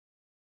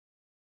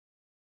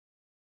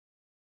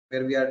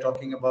where we are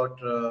talking about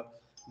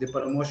the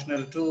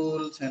promotional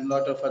tools and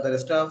lot of other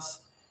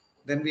stuffs.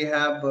 Then we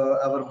have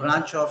our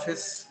branch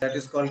office that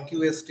is called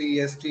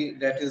QST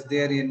that is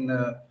there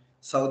in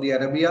Saudi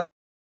Arabia,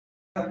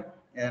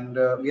 and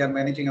we are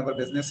managing our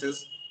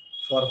businesses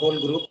for whole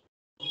group,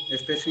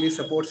 especially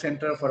support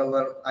center for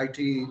our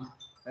IT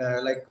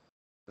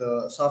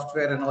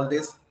software and all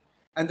this,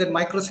 and then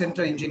micro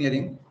center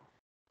engineering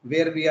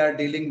where we are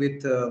dealing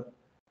with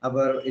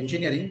our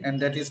engineering, and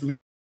that is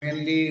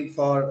mainly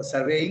for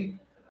surveying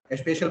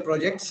special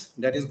projects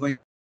that is going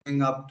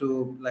up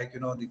to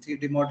the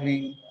 3D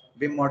modeling,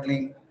 BIM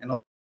modeling, and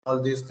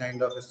all this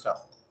kind of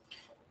stuff.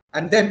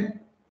 And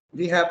then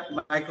we have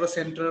micro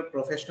center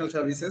professional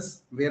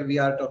services where we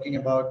are talking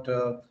about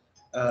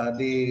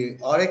the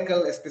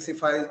Oracle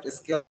specified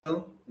skill.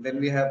 Then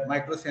we have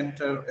micro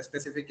center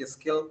specific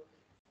skill.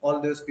 All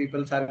those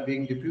people are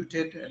being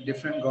deputed at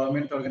different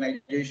government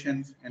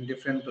organizations and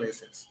different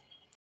places.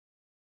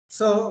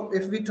 So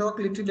if we talk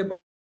little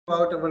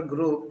about our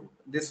group,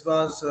 this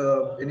was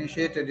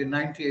initiated in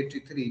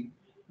 1983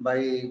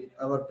 by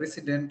our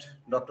president,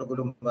 Dr.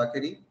 Gulum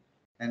Bakeri,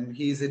 and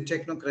he is a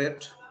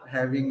technocrat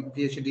having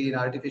PhD in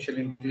artificial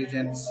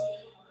intelligence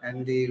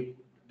and the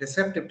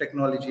deceptive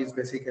technologies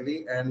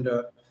basically. And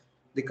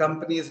the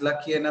company is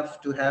lucky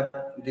enough to have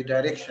the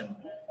direction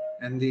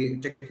and the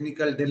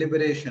technical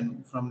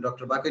deliberation from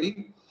Dr.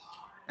 Bakeri,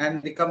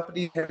 and the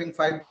company is having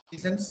 5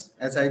 divisions.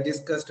 As I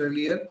discussed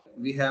earlier,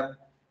 we have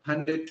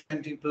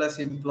 120 plus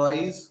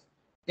employees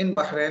in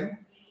Bahrain,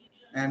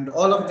 and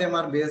all of them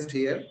are based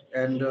here.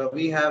 And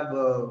we have,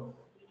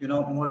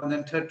 more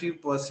than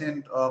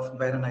 30% of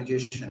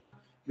Bahrainization.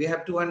 We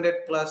have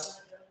 200 plus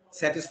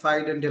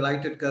satisfied and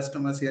delighted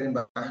customers here in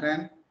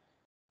Bahrain,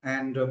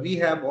 and we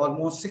have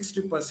almost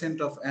 60%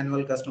 of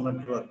annual customer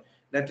growth.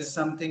 That is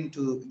something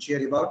to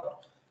cheer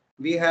about.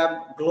 We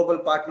have global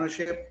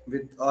partnership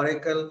with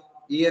Oracle,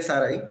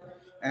 ESRI,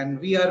 and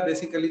we are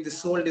basically the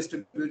sole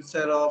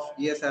distributor of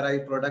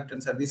ESRI product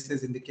and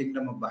services in the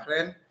Kingdom of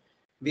Bahrain.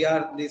 We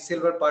are the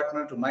silver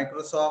partner to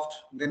Microsoft.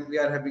 Then we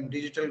are having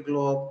Digital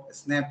Globe,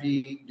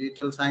 Snappy,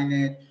 Digital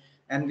Signage,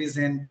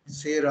 Envision,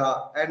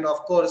 Sera, and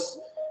of course,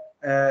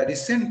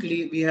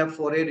 recently we have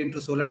forayed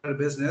into solar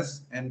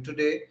business, and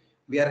today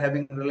we are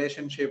having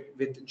relationship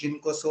with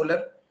Jinko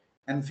Solar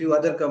and few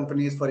other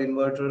companies for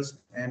inverters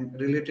and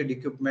related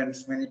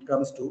equipments when it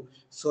comes to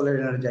solar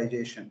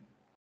energization.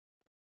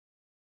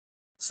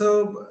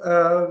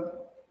 So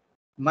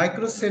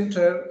Micro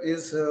Center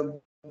is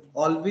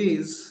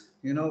always,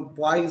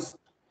 poised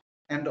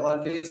and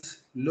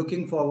always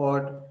looking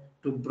forward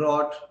to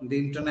brought the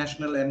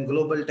international and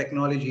global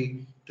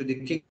technology to the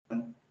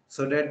kingdom,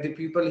 so that the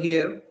people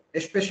here,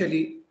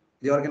 especially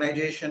the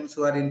organizations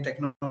who are in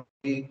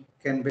technology,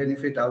 can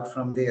benefit out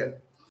from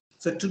there.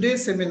 So today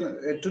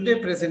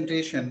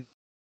presentation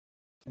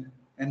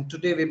and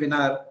today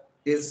webinar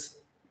is,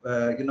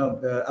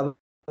 our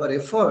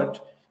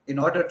effort in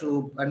order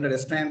to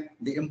understand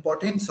the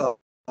importance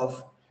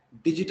of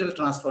digital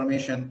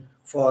transformation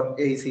for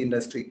AEC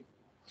industry.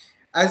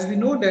 As we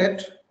know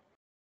that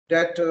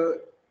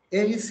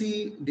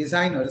AEC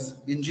designers,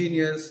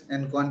 engineers,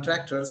 and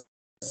contractors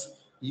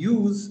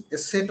use a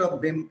set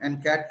of BIM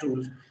and CAD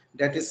tools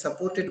that is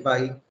supported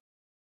by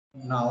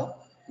now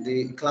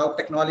the cloud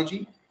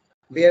technology,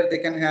 where they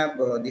can have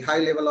the high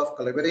level of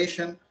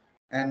collaboration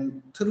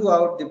and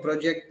throughout the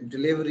project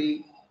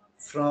delivery,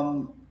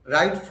 from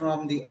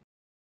the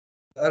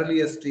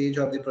earliest stage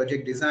of the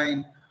project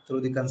design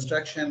through the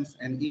constructions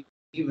and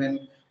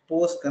even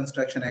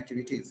post-construction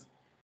activities.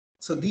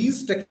 So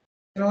these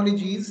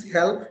technologies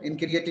help in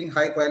creating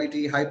high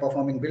quality, high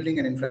performing building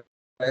and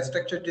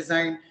infrastructure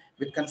design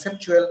with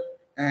conceptual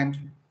and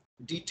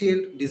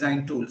detailed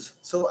design tools.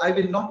 So I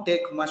will not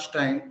take much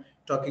time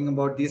talking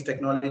about these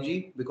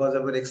technology because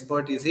our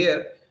expert is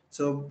here.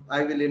 So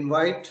I will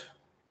invite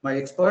my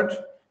expert,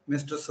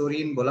 Mr.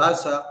 Sorin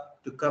Bolasa,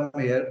 to come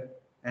here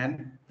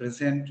and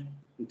present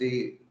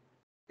the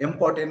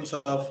importance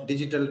of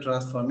digital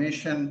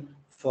transformation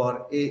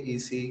for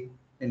AEC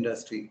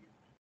industry.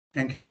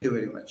 Thank you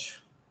very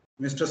much.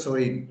 Mr.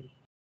 Sorin.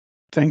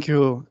 Thank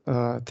you,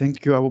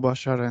 Abu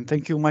Bashar, and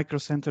thank you, Micro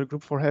Center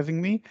Group, for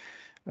having me.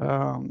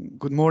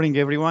 Good morning,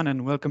 everyone,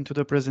 and welcome to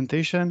the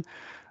presentation.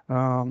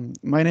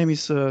 My name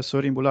is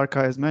Sorin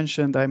Bularca, as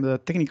mentioned. I'm the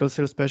technical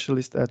sales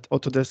specialist at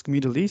Autodesk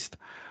Middle East.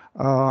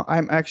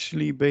 I'm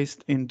actually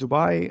based in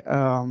Dubai,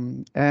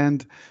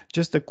 and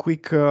just a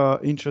quick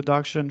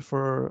introduction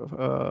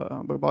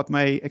about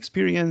my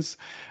experience.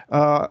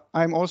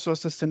 I'm also a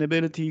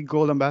sustainability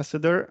gold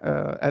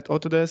ambassador at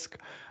Autodesk.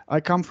 I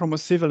come from a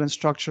civil and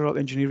structural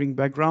engineering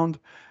background,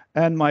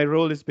 and my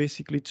role is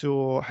basically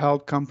to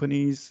help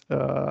companies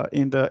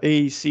in the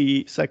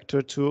AEC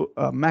sector to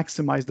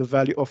maximize the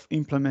value of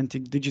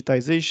implementing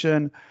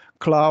digitization,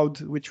 cloud,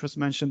 which was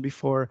mentioned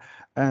before,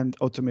 and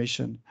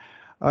automation.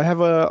 I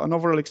have an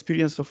overall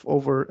experience of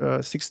over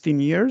 16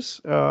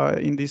 years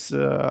in this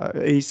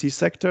AEC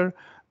sector,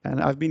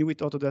 and I've been with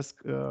Autodesk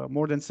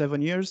more than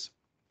 7 years.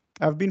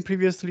 I've been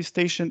previously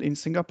stationed in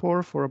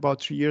Singapore for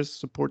about 3 years,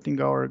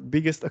 supporting our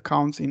biggest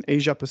accounts in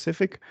Asia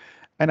Pacific.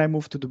 And I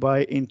moved to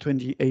Dubai in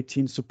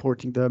 2018,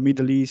 supporting the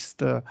Middle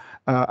East,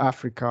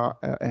 Africa,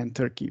 and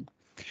Turkey.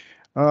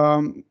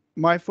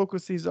 My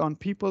focus is on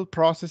people,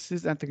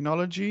 processes, and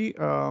technology,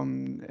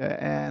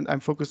 and I'm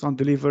focused on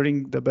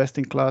delivering the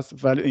best-in-class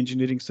value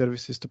engineering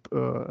services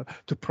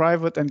to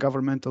private and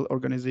governmental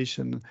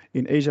organizations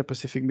in Asia,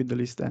 Pacific,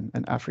 Middle East,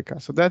 and Africa.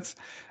 So that's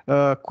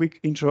a quick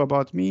intro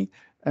about me.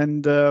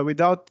 And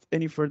without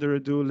any further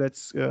ado,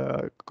 let's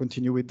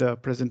continue with the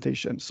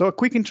presentation. So a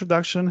quick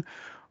introduction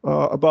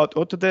about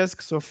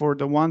Autodesk. So for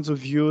the ones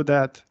of you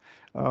that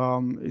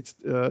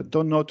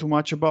don't know too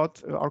much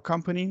about our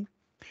company,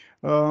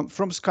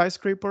 from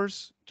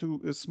skyscrapers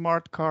to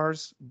smart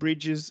cars,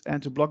 bridges,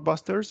 and to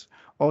blockbusters,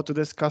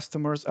 Autodesk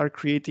customers are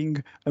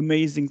creating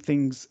amazing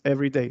things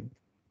every day.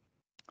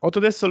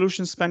 Autodesk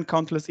solutions span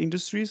countless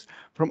industries,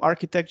 from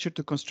architecture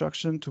to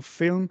construction to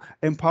film,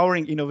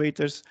 empowering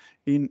innovators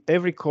in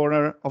every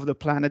corner of the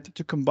planet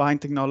to combine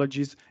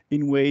technologies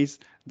in ways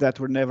that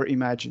were never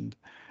imagined.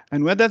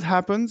 And when that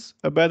happens,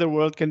 a better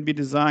world can be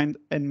designed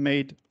and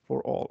made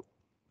for all.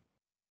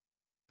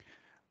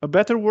 A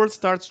better world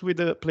starts with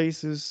the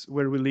places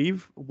where we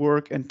live,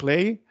 work, and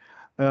play.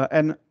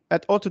 And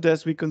at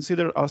Autodesk, we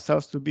consider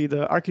ourselves to be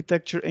the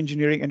architecture,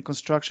 engineering, and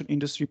construction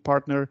industry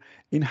partner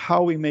in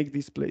how we make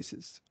these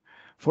places.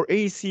 For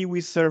AEC,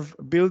 we serve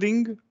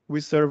building,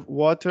 we serve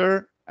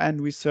water, and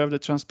we serve the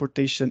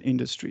transportation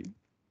industry.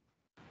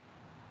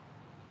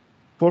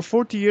 For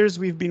 40 years,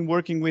 we've been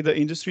working with the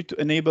industry to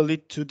enable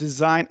it to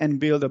design and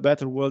build a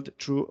better world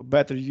through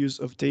better use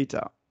of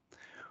data.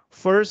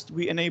 First,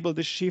 we enable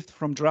the shift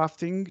from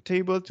drafting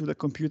table to the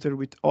computer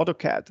with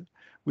AutoCAD,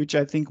 which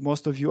I think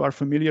most of you are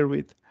familiar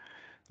with.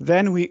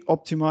 Then we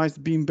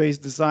optimized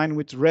BIM-based design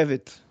with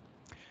Revit.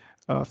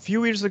 A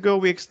few years ago,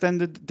 we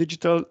extended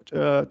digital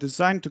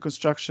design to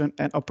construction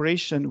and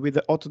operation with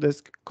the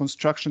Autodesk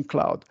Construction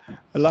Cloud,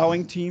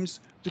 allowing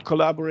teams to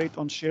collaborate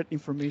on shared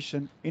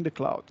information in the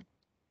cloud.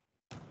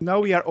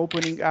 Now we are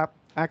opening up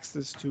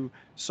access to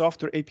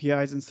software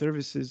APIs and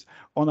services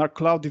on our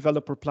cloud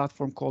developer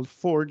platform called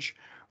Forge,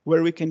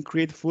 where we can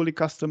create fully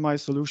customized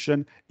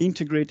solution,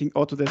 integrating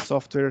Autodesk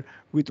software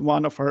with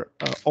one of our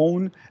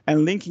own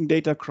and linking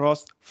data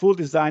across full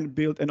design,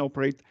 build, and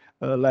operate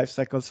life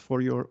cycles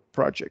for your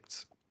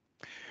projects.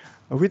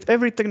 With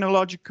every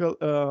technological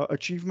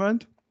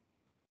achievement,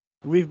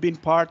 we've been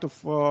part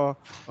of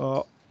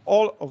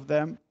all of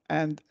them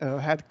and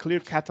had clear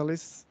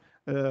catalysts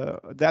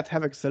that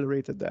have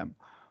accelerated them.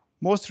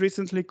 Most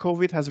recently,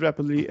 COVID has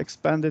rapidly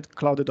expanded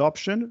cloud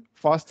adoption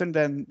faster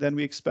than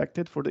we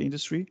expected for the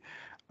industry.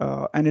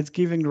 And it's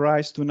giving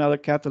rise to another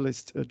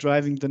catalyst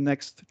driving the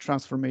next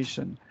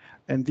transformation.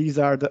 And these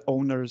are the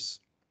owners.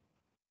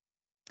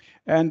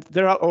 And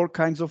there are all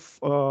kinds of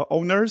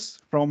owners,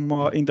 from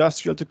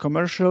industrial to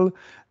commercial,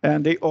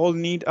 and they all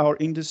need our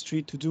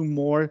industry to do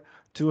more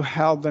to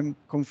help them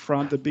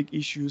confront the big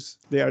issues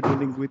they are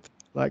dealing with,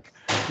 like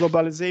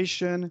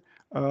globalization,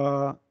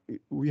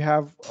 we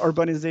have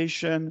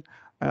urbanization,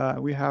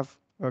 we have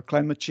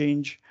climate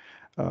change.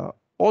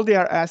 All they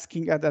are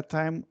asking at that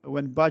time,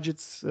 when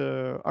budgets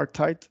are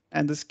tight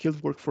and the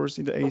skilled workforce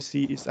in the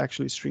AEC is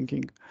actually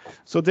shrinking.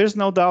 So there's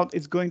no doubt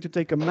it's going to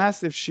take a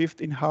massive shift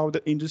in how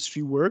the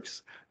industry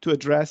works to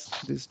address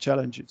these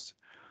challenges.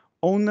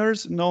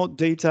 Owners know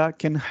data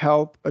can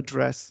help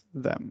address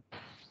them.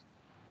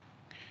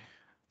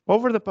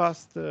 Over the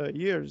past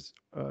years,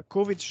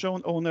 COVID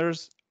shown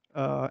owners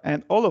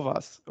and all of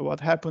us what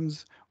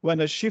happens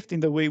when a shift in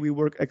the way we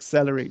work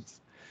accelerates.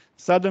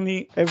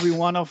 Suddenly, every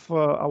one of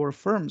our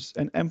firms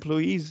and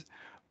employees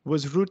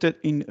was rooted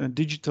in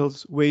digital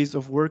ways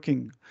of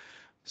working.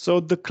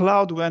 So the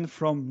cloud went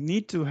from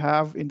need to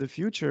have in the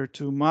future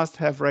to must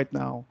have right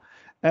now,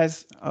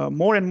 as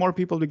more and more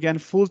people began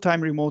full-time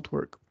remote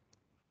work.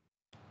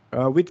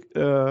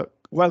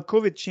 While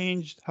COVID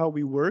changed how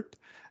we worked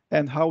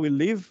and how we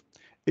live,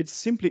 it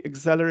simply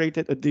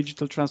accelerated a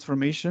digital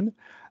transformation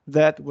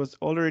that was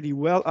already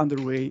well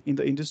underway in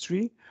the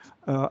industry,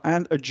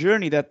 and a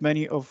journey that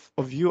many of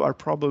you are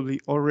probably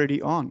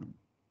already on.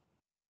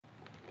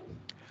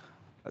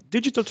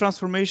 Digital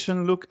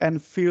transformation looks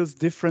and feels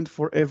different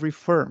for every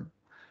firm,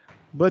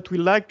 but we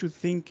like to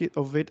think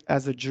of it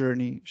as a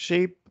journey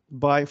shaped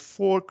by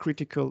 4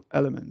 critical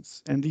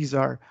elements, and these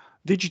are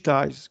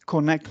digitize,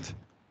 connect,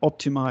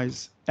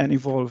 optimize, and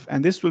evolve.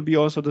 And this will be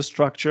also the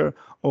structure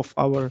of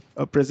our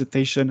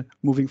presentation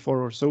moving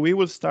forward. So we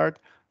will start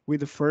with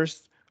the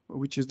first,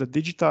 which is the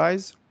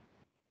digitize.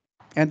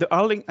 And the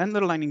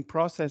underlining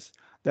process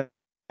that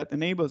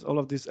enables all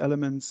of these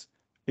elements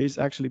is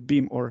actually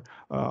BIM, or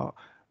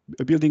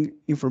building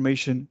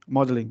information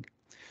modeling.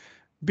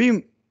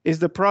 BIM is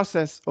the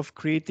process of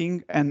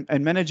creating and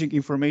managing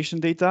information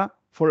data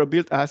for a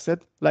built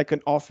asset like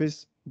an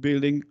office,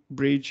 building,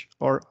 bridge,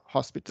 or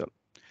hospital.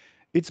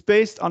 It's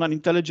based on an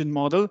intelligent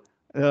model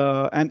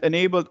and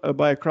enabled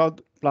by a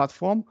cloud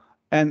platform,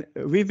 and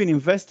we've been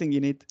investing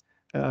in it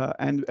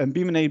and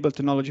BIM-enabled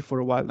technology for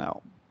a while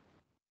now.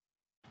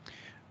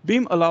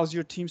 BIM allows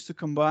your teams to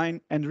combine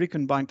and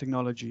recombine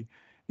technology.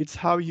 It's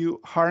how you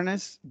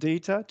harness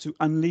data to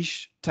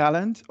unleash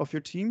talent of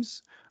your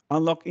teams,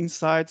 unlock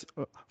insights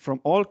from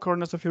all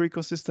corners of your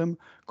ecosystem,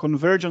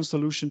 converge on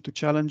solution to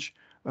challenges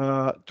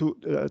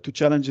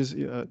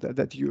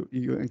that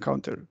you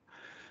encounter.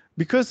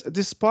 Because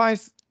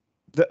despite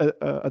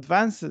the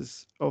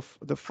advances of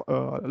the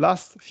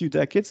last few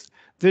decades,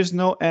 there's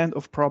no end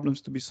of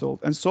problems to be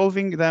solved. And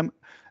solving them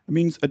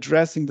means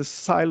addressing the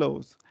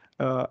silos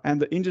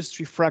and the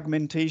industry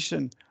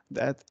fragmentation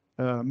that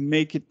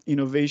make it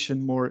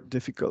innovation more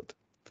difficult.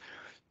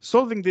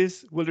 Solving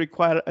this will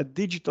require a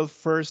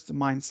digital-first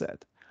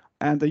mindset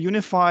and a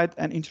unified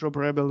and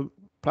interoperable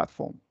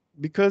platform.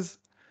 Because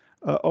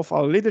of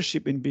our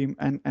leadership in BIM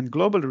and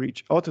global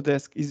reach,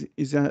 Autodesk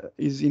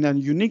is in a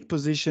unique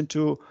position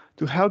to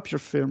help your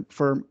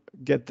firm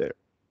get there.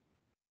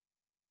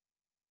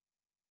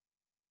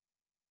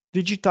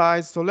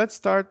 Digitize. So let's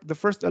start the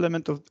first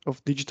element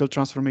of digital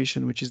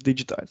transformation, which is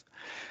digitize.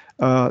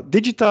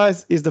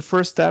 Digitize is the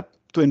first step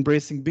to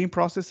embracing BIM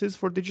processes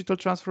for digital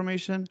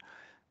transformation.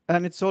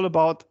 And it's all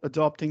about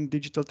adopting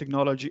digital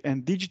technology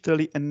and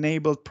digitally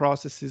enabled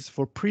processes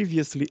for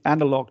previously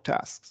analog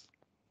tasks.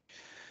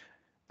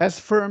 As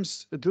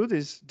firms do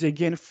this, they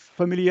gain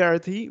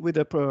familiarity with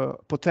the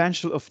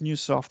potential of new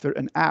software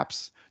and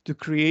apps to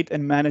create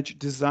and manage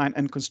design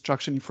and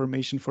construction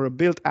information for a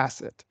built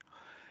asset.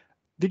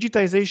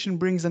 Digitization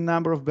brings a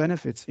number of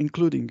benefits,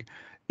 including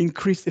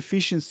increased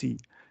efficiency,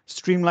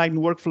 streamlined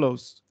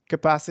workflows,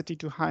 capacity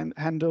to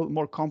handle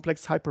more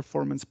complex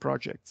high-performance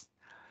projects.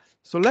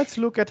 So let's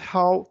look at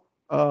how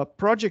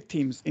project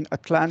teams in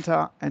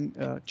Atlanta and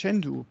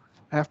Chengdu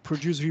have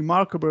produced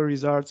remarkable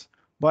results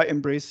by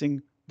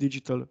embracing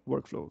digital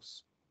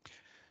workflows.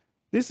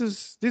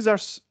 These are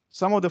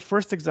some of the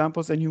first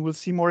examples, and you will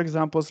see more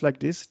examples like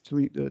this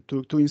to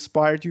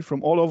inspire you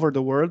from all over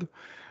the world.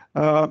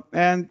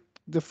 And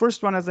the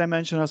first one, as I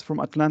mentioned, is from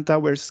Atlanta,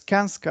 where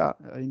Skanska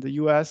in the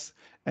US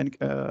and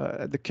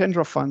the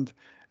Kendra Fund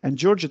and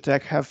Georgia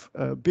Tech have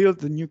built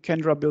the new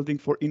Kendra building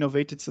for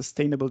innovative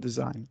sustainable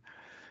design.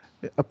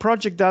 A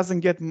project doesn't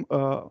get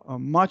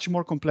much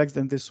more complex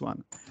than this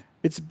one.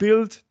 It's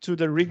built to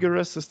the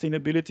rigorous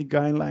sustainability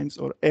guidelines,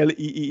 or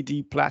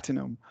LEED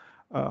Platinum.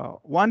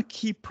 One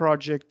key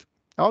project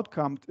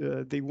outcome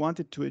they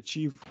wanted to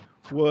achieve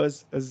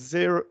was a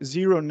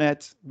zero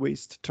net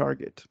waste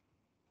target.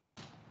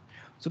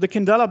 So the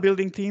Kendala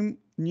building team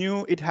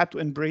knew it had to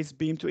embrace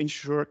BIM to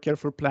ensure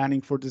careful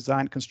planning for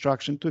design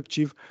construction to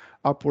achieve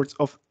upwards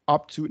of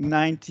up to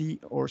 90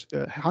 or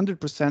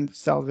 100%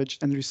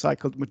 salvaged and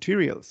recycled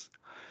materials.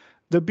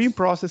 The BIM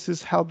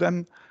processes help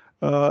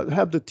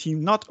the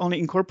team not only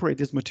incorporate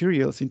these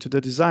materials into the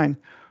design,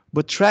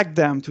 but track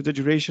them to the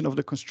duration of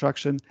the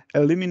construction,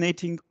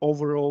 eliminating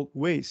overall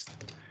waste.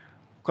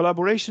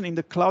 Collaboration in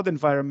the cloud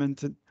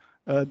environment,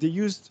 they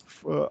used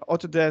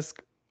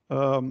Autodesk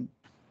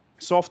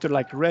software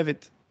like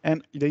Revit,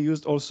 and they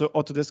used also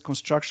Autodesk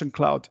Construction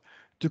Cloud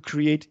to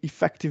create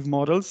effective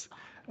models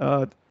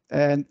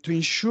and to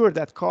ensure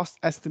that cost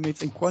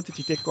estimates and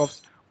quantity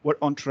takeoffs were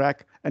on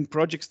track and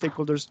project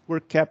stakeholders were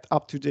kept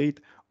up to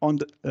date on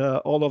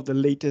all of the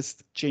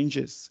latest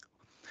changes.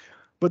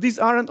 But these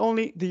aren't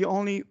the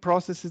only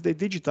processes they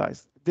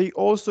digitized. They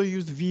also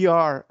used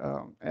VR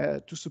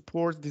to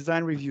support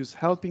design reviews,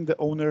 helping the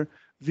owner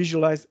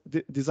visualize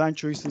the design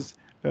choices,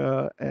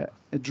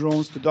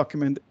 drones to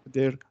document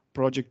their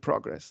project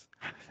progress.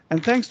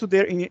 And thanks to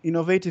their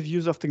innovative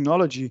use of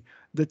technology,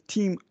 the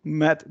team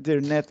met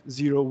their net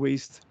zero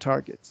waste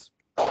targets.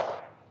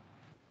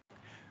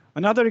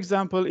 Another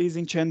example is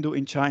in Chengdu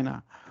in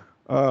China.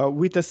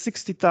 With a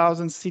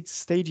 60,000-seat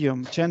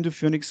stadium, Chengdu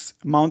Phoenix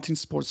Mountain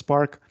Sports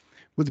Park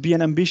would be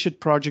an ambitious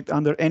project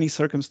under any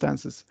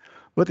circumstances,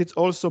 but it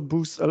also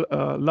boasts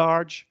a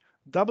large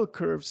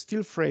double-curved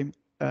steel frame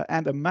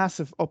and a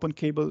massive open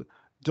cable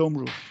dome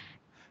roof.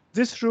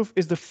 This roof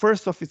is the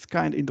first of its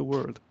kind in the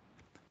world.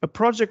 A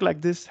project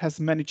like this has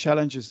many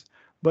challenges,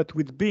 but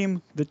with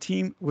BIM, the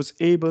team was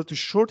able to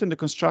shorten the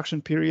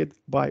construction period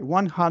by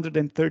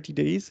 130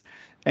 days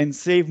and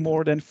save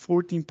more than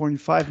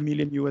 14.5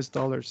 million US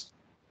dollars.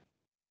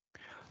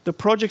 The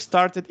project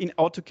started in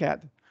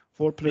AutoCAD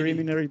for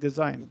preliminary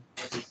design.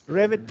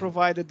 Revit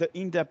provided the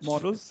in-depth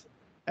models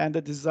and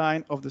the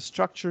design of the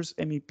structures,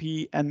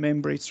 MEP, and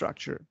membrane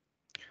structure.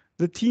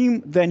 The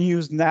team then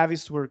used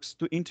Navisworks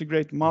to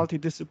integrate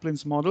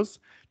multidisciplines models,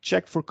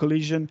 check for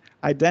collision,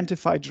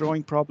 identify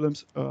drawing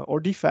problems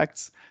or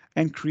defects,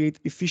 and create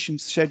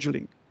efficient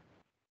scheduling.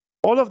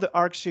 All of the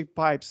arc-shaped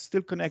pipes,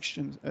 steel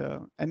connections,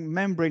 and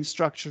membrane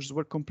structures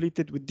were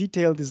completed with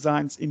detailed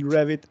designs in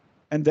Revit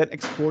and then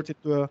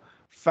exported to a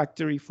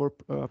factory for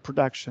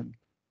production.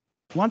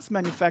 Once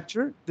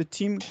manufactured, the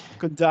team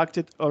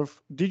conducted a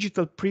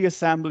digital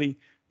pre-assembly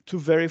to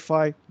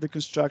verify the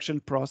construction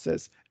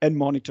process and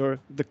monitor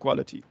the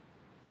quality.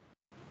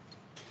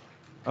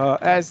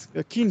 As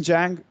Qin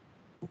Zhang,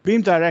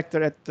 BIM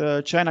director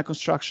at China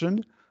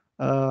Construction,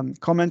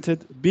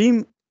 commented,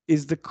 BIM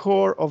is the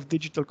core of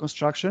digital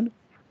construction,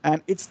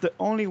 and it's the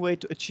only way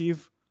to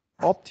achieve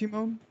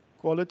optimum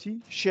quality,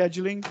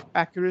 scheduling,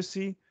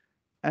 accuracy,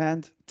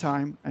 and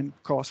time and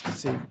cost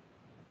saving.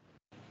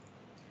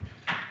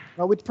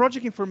 Now, with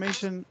project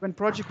information, when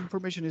project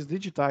information is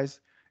digitized,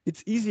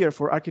 it's easier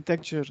for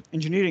architecture,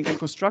 engineering, and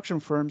construction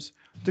firms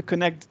to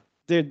connect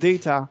their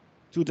data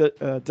to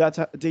the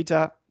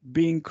data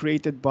being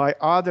created by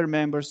other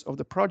members of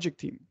the project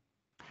team.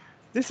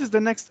 This is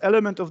the next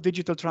element of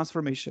digital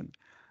transformation,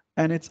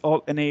 and it's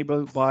all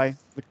enabled by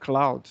the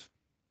cloud.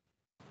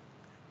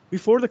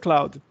 Before the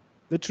cloud,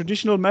 the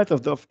traditional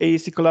method of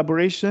AEC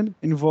collaboration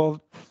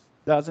involved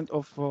dozens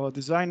of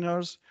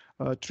designers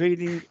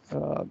trading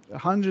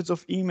hundreds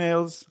of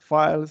emails,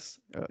 files,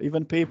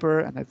 even paper,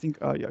 and I think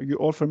you're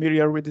all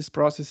familiar with these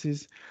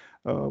processes,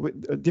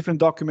 with different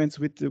documents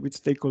with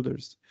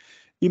stakeholders.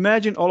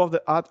 Imagine all of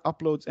the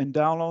uploads and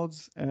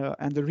downloads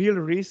and the real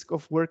risk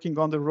of working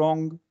on the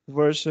wrong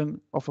version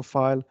of a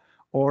file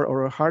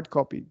or a hard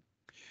copy.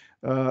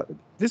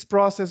 This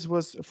process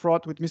was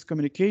fraught with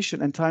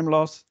miscommunication and time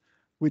loss,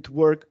 with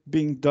work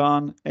being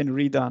done and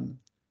redone.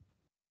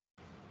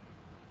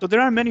 So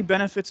there are many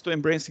benefits to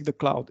embracing the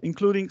cloud,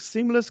 including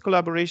seamless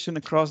collaboration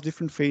across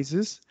different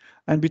phases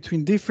and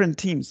between different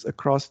teams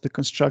across the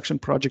construction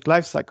project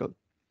lifecycle.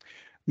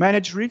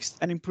 Manage risks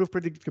and improve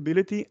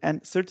predictability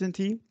and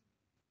certainty,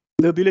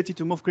 the ability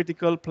to move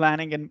critical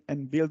planning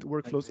and build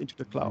workflows into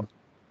the cloud.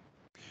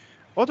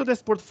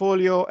 Autodesk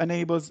portfolio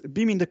enables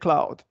BIM in the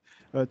cloud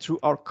through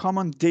our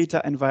common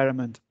data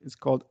environment. It's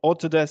called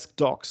Autodesk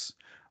Docs,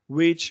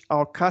 which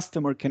our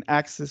customer can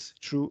access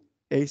through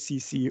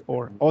ACC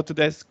or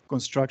Autodesk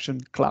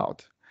Construction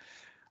Cloud.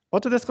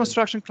 Autodesk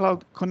Construction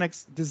Cloud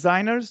connects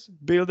designers,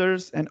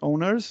 builders, and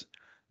owners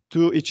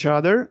to each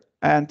other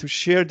and to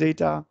share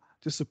data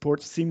to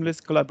support seamless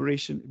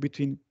collaboration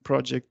between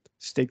project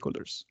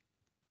stakeholders.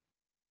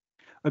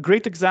 A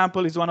great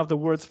example is one of the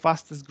world's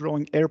fastest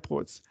growing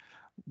airports,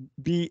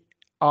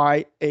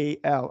 BIAL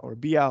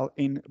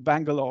in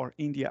Bangalore,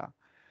 India.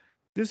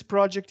 This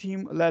project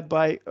team, led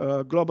by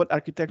global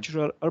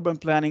architectural, urban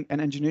planning,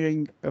 and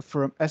engineering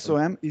firm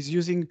SOM, is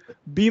using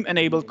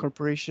BIM-enabled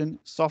corporation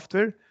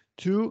software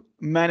to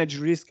manage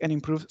risk and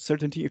improve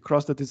certainty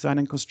across the design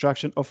and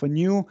construction of a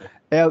new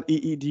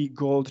LED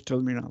gold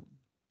terminal.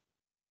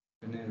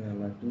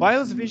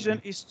 BIAL's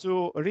vision is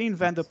to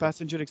reinvent the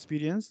passenger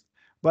experience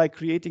by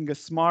creating a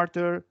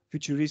smarter,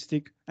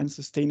 futuristic, and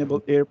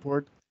sustainable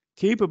airport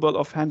capable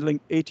of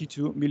handling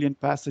 82 million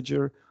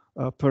passengers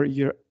per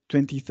year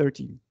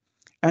 2030.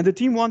 And the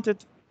team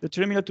wanted the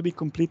terminal to be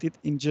completed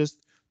in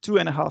just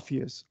 2.5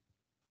 years.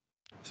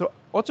 So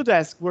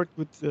Autodesk worked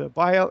with the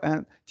BIAL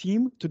and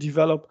team to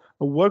develop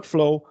a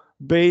workflow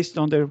based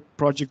on their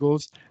project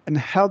goals and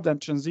help them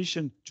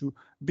transition to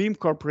BIM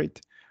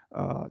Corporate,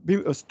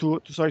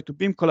 to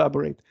BIM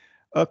Collaborate,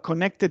 a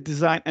connected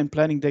design and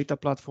planning data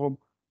platform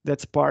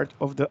that's part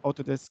of the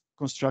Autodesk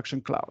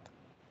Construction Cloud.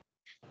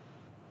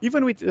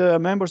 Even with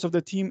members of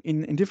the team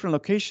in different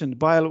locations,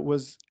 BIAL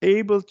was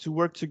able to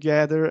work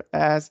together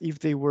as if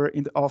they were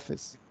in the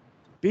office.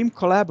 BIM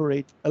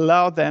Collaborate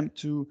allowed them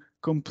to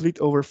complete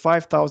over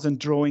 5,000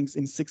 drawings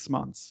in 6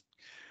 months.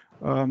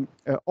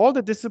 All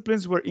the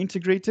disciplines were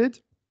integrated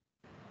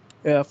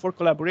for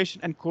collaboration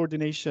and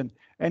coordination,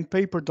 and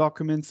paper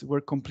documents were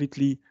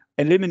completely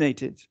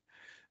eliminated.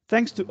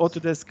 Thanks to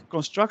Autodesk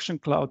Construction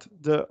Cloud,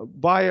 the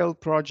BIAL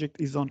project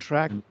is on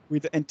track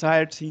with the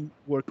entire team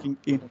working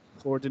in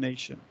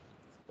coordination.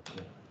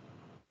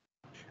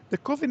 The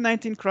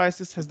COVID-19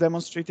 crisis has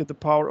demonstrated the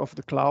power of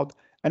the cloud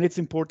and its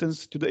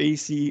importance to the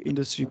AEC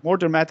industry more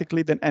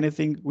dramatically than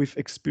anything we've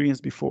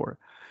experienced before.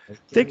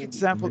 Take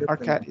example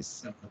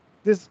Arcadis.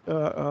 This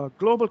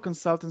global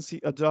consultancy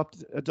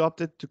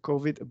adopted to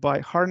COVID by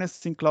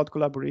harnessing cloud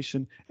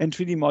collaboration and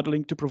 3D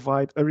modeling to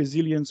provide a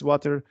resilient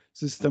water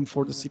system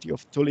for the city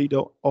of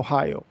Toledo,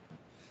 Ohio.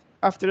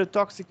 After a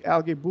toxic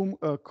algae boom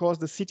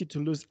caused the city to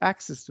lose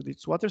access to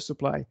its water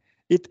supply,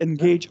 it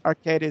engaged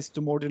Arcadis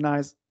to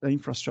modernize the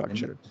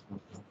infrastructure.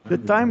 The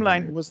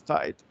timeline was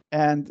tight,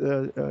 and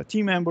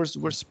team members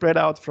were spread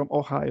out from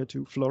Ohio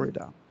to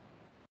Florida.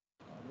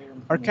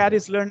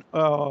 Arcadis learned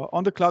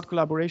on the cloud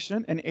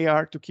collaboration and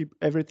AR to keep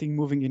everything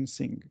moving in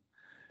sync.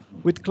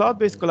 With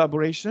cloud-based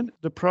collaboration,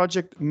 the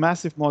project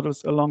massive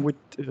models along with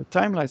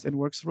timelines and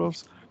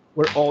workflows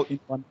were all in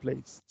one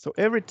place. So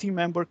every team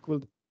member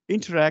could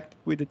interact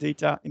with the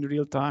data in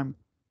real time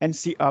and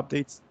see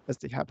updates as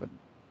they happen.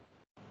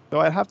 So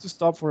I have to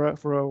stop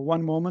for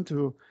one moment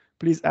to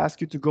please ask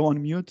you to go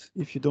on mute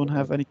if you don't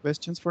have any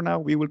questions for now.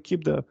 We will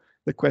keep the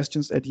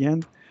questions at the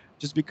end,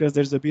 just because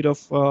there's a bit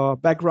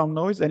of background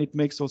noise and it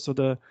makes also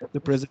the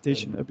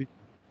presentation a bit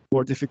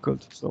more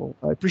difficult. So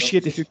I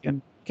appreciate if you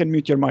can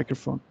mute your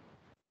microphone.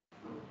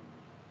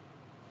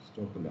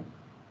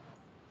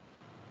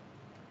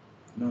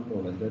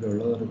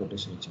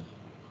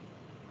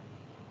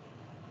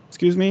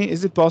 Excuse me,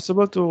 is it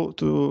possible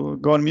to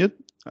go on mute?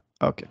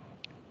 Okay.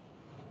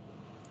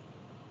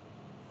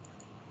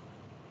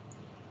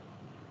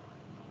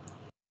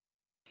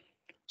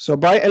 So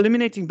by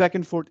eliminating back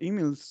and forth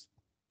emails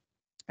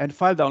and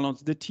file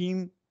downloads, the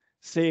team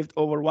saved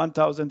over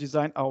 1,000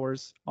 design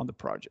hours on the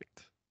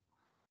project.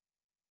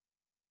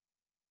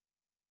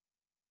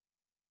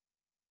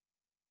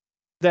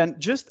 Then,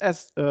 just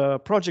as the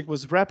project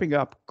was wrapping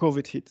up,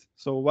 COVID hit.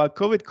 So while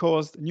COVID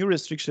caused new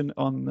restriction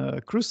on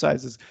crew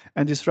sizes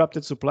and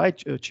disrupted supply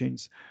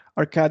chains,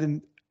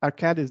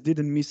 Arcadis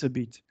didn't miss a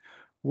beat.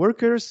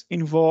 Workers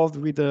involved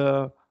with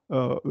the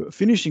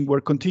finishing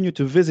work continued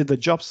to visit the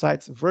job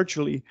sites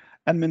virtually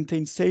and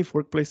maintain safe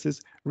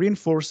workplaces,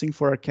 reinforcing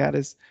for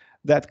Arcadis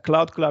that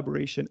cloud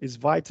collaboration is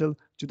vital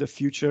to the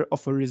future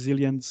of a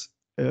resilient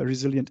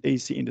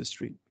AEC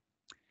industry.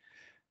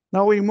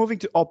 Now we're moving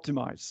to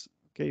optimize,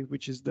 okay,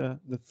 which is the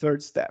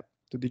third step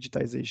to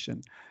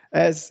digitization.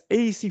 As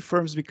AEC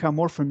firms become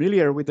more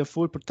familiar with the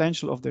full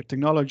potential of their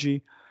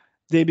technology,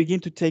 they begin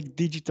to take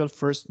digital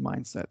first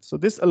mindset. So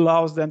this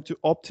allows them to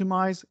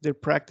optimize their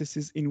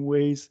practices in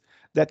ways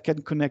that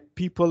can connect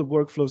people,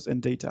 workflows,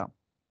 and data.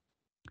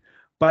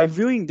 By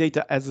viewing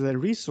data as a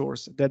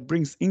resource that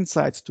brings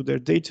insights to their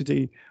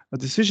day-to-day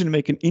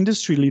decision-making,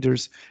 industry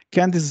leaders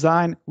can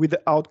design with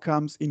the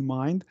outcomes in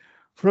mind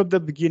from the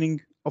beginning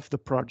of the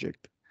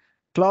project.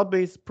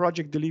 Cloud-based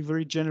project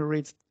delivery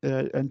generates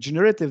and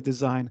generative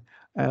design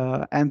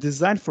and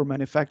design for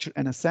manufacture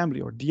and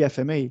assembly, or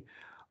DFMA,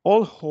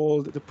 all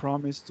hold the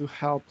promise to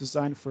help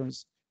design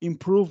firms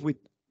improve with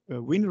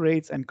win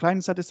rates and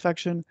client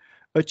satisfaction,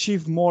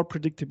 achieve more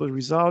predictable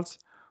results,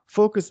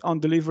 focus on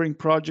delivering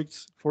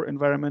projects for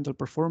environmental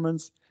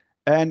performance,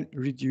 and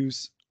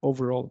reduce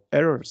overall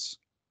errors.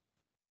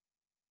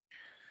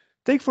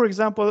 Take, for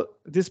example,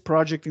 this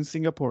project in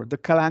Singapore, the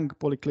Kallang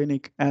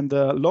Polyclinic and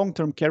the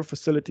long-term care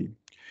facility.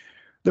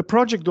 The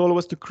project goal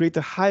was to create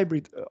a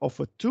hybrid of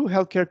two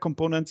healthcare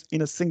components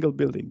in a single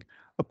building,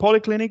 a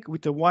polyclinic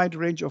with a wide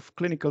range of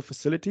clinical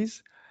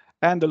facilities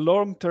and a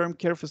long-term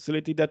care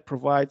facility that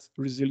provides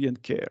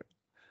resilient care.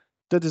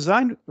 The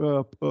design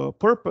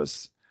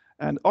purpose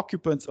and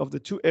occupants of the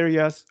two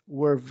areas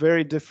were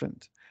very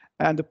different,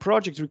 and the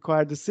project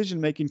required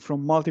decision-making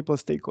from multiple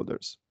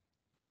stakeholders.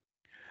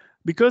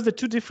 Because the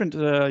two different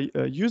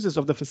uses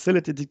of the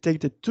facility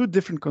dictated two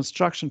different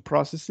construction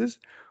processes,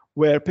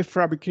 where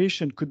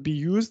prefabrication could be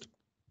used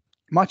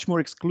much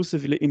more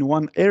exclusively in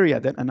one area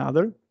than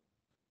another,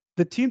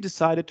 the team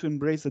decided to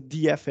embrace a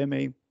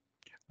DFMA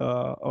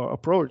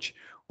approach,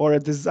 or a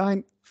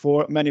design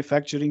for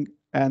manufacturing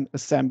and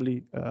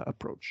assembly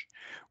approach.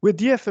 With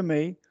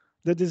DFMA,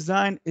 the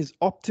design is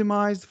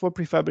optimized for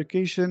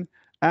prefabrication,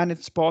 and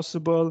it's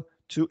possible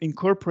to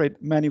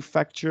incorporate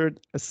manufactured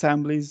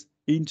assemblies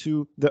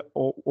into the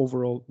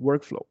overall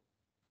workflow.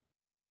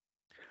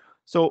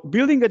 So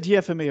building a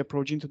DFMA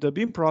approach into the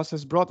BIM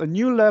process brought a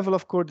new level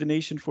of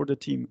coordination for the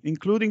team,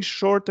 including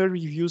shorter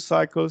review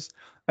cycles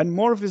and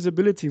more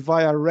visibility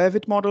via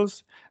Revit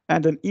models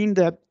and an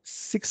in-depth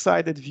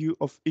six-sided view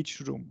of each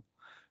room.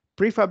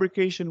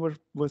 Prefabrication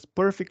was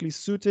perfectly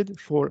suited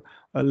for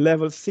a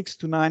level 6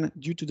 to 9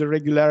 due to the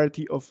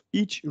regularity of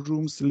each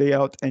room's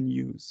layout and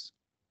use.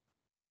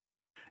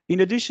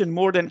 In addition,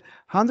 more than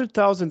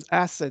 100,000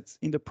 assets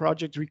in the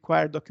project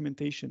require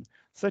documentation,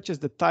 such as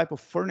the type of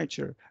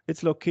furniture,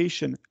 its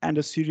location, and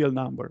a serial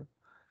number.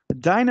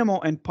 Dynamo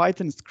and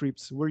Python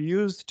scripts were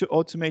used to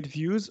automate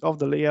views of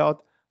the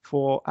layout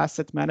for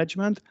asset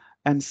management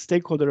and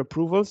stakeholder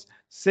approvals,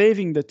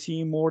 saving the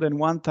team more than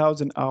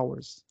 1,000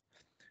 hours.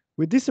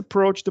 With this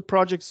approach, the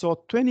project saw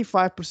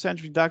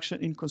 25%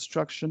 reduction in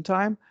construction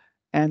time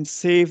and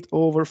saved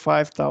over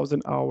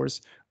 5,000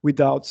 hours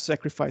without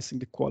sacrificing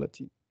the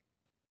quality.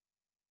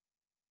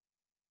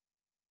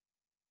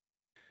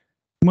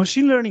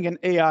 Machine learning and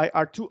AI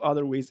are two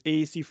other ways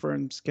AEC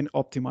firms can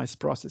optimize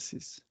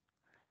processes.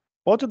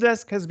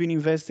 Autodesk has been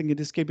investing in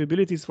these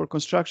capabilities for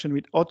construction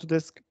with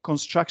Autodesk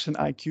Construction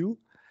IQ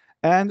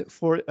and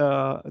for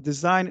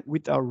design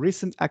with our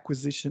recent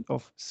acquisition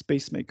of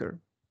Spacemaker.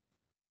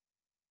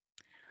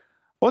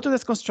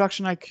 Autodesk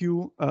Construction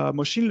IQ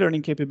machine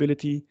learning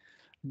capability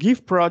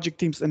give project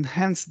teams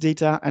enhanced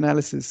data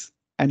analysis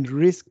and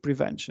risk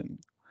prevention.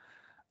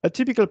 A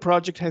typical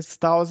project has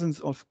thousands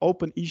of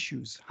open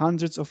issues,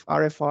 hundreds of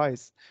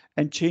RFIs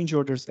and change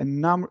orders, and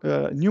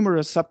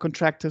numerous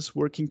subcontractors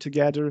working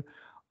together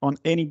on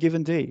any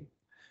given day.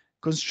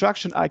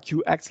 Construction IQ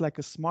acts like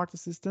a smart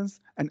assistant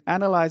and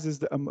analyzes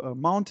the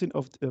mountain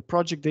of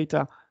project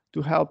data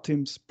to help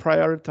teams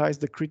prioritize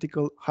the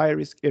critical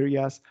high-risk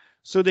areas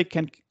so they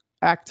can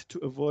act to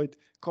avoid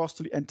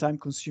costly and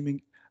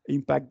time-consuming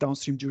impact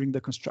downstream during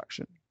the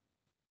construction.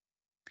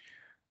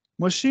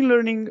 Machine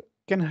learning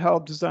can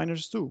help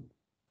designers too.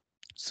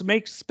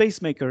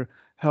 Spacemaker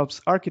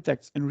helps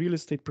architects and real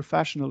estate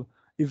professionals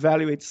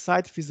evaluate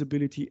site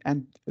feasibility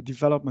and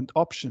development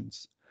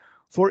options.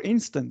 For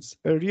instance,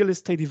 a real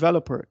estate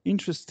developer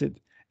interested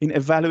in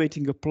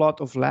evaluating a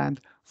plot of land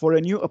for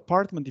a new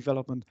apartment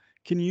development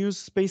can use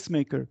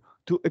Spacemaker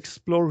to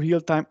explore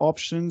real-time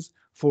options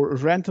for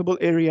rentable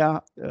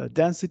area,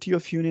 density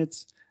of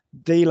units,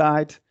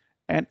 daylight,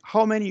 and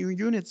how many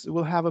units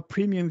will have a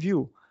premium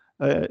view.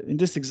 In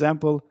this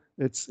example,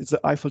 it's the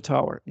Eiffel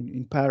Tower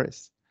in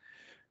Paris.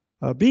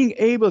 Being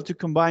able to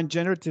combine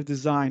generative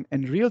design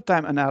and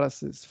real-time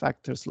analysis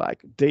factors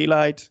like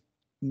daylight,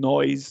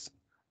 noise,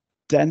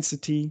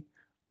 density,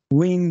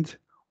 wind,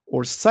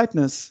 or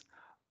sightness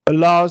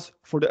allows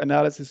for the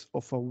analysis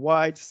of a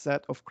wide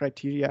set of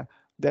criteria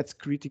that's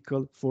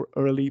critical for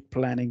early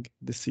planning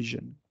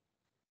decision.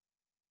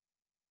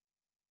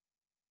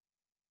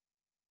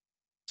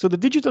 So the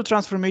digital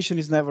transformation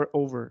is never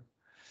over.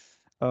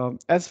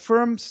 As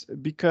firms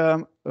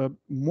become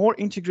more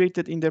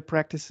integrated in their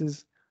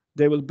practices,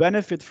 they will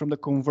benefit from the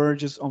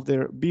convergence of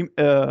their BIM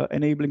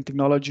enabling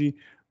technology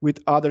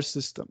with other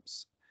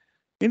systems.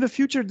 In the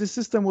future, the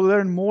system will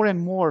learn more and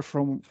more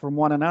from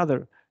one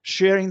another,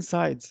 share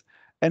insights,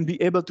 and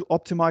be able to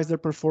optimize their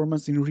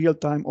performance in real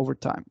time over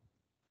time.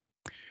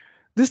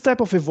 This type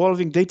of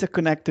evolving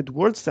data-connected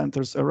world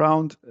centers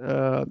around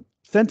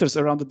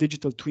the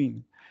digital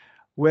twin,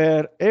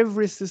 where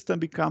every system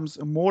becomes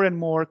more and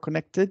more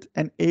connected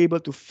and able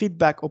to feed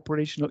back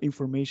operational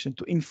information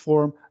to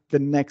inform the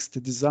next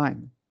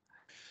design.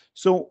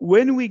 So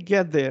when we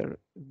get there,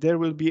 there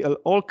will be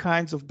all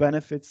kinds of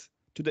benefits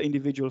to the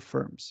individual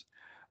firms,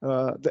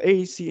 the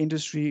AEC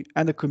industry,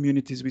 and the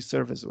communities we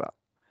serve as well.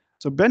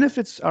 So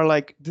benefits are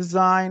like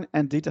design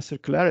and data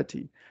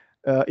circularity,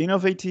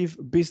 innovative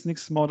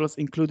business models,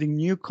 including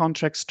new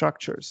contract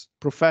structures,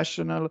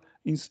 professional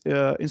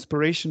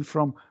inspiration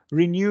from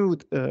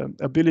renewed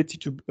ability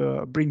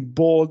to bring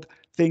bold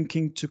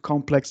thinking to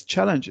complex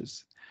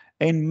challenges,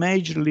 and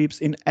major leaps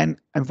in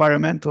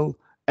environmental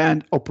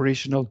and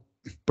operational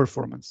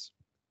performance.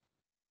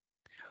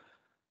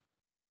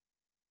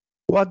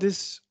 What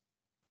this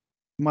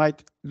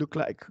might look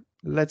like.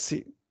 Let's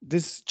see.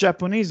 This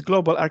Japanese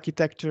global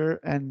architecture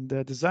and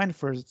design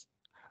first,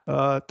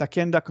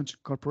 Takenda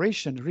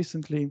Corporation,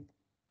 recently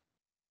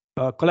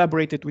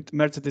collaborated with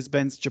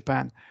Mercedes-Benz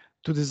Japan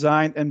to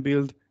design and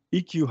build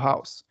EQ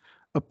House,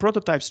 a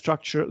prototype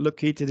structure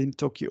located in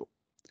Tokyo.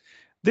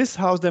 This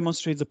house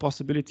demonstrates the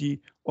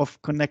possibility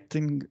of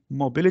connecting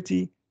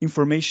mobility,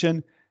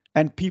 information,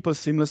 and people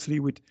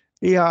seamlessly with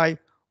AI,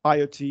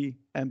 IoT,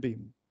 and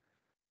BIM.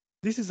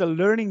 This is a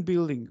learning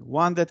building,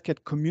 one that can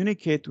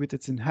communicate with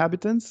its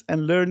inhabitants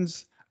and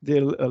learns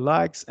their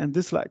likes and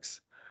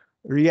dislikes,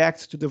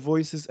 reacts to the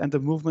voices and the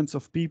movements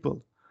of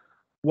people,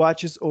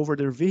 watches over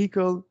their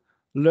vehicle,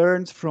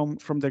 learns from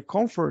their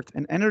comfort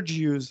and energy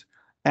use,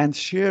 and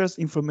shares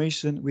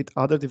information with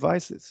other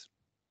devices.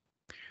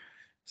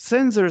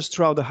 Sensors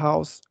throughout the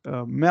house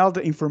meld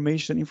the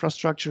information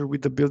infrastructure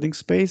with the building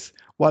space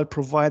while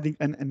providing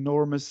an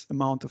enormous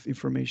amount of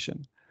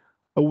information.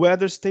 A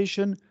weather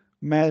station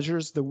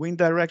measures the wind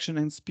direction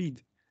and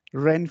speed,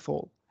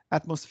 rainfall,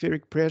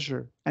 atmospheric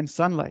pressure, and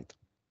sunlight.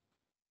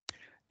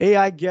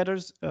 AI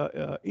gathers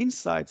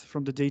insights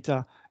from the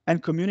data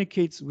and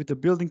communicates with the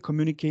building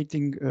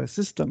communicating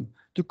system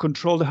to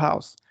control the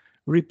house,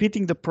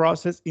 repeating the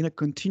process in a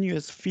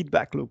continuous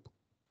feedback loop.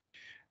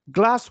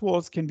 Glass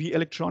walls can be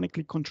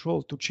electronically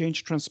controlled to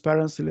change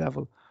transparency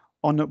level.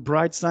 On a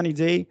bright sunny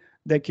day,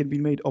 they can be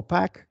made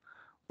opaque,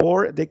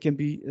 or they can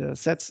be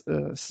set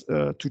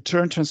to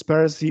turn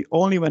transparency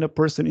only when a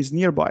person is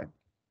nearby.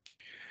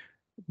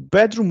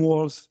 Bedroom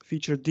walls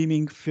feature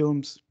dimming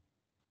films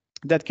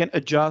that can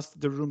adjust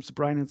the room's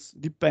brightness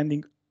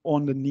depending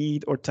on the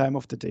need or time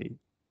of the day.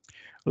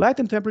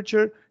 Light and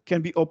temperature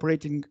can be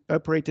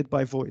operated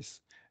by voice.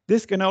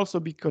 This can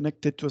also be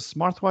connected to a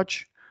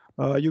smartwatch.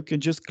 You can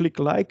just click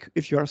like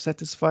if you are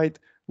satisfied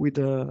with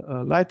the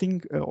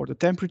lighting or the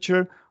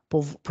temperature,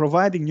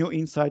 providing new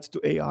insights to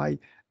AI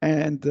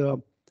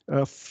and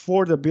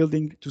for the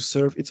building to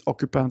serve its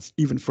occupants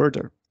even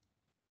further.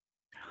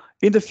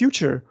 In the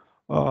future,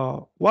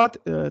 what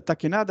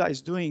Takenada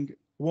is doing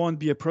won't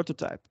be a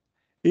prototype.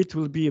 It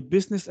will be a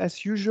business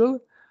as usual,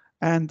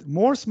 and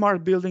more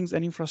smart buildings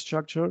and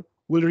infrastructure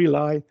will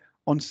rely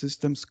on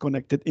systems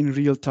connected in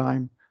real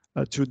time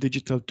through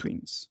digital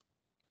twins.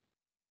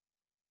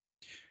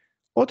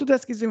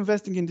 Autodesk is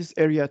investing in this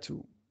area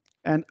too.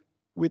 And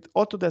with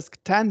Autodesk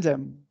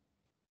Tandem,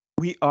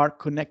 we are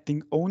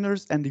connecting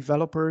owners and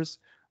developers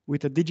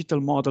with a digital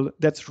model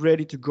that's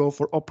ready to go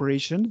for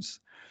operations,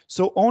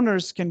 so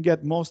owners can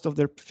get most of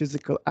their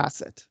physical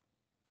asset.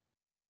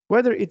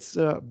 Whether it's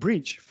a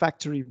bridge,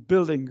 factory,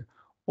 building,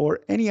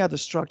 or any other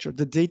structure,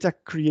 the data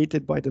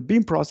created by the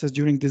BIM process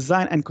during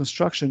design and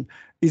construction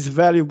is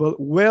valuable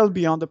well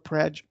beyond the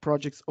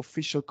project's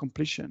official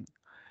completion.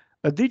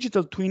 A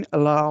digital twin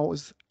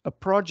allows a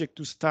project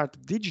to start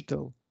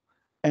digital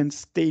and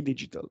stay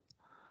digital.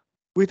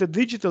 With a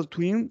digital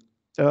twin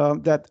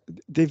that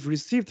they've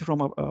received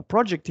from a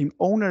project team,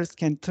 owners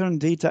can turn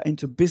data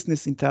into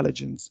business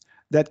intelligence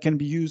that can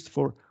be used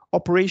for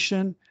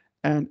operation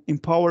and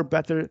empower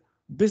better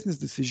business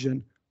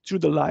decision through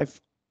the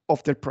life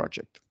of their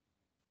project.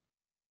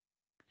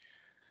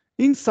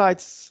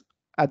 Insights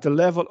at the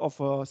level of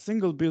a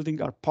single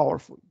building are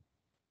powerful,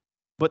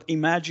 but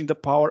imagine the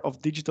power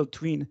of digital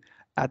twin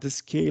at the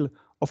scale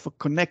of a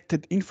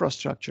connected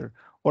infrastructure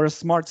or a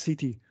smart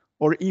city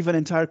or even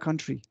entire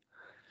country.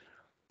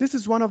 This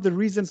is one of the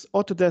reasons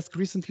Autodesk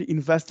recently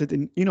invested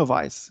in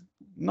Innovice,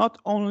 not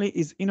only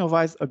is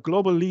Innovyze a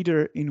global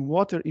leader in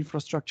water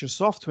infrastructure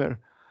software,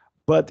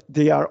 but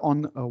they are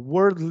on a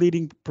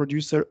world-leading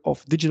producer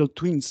of digital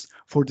twins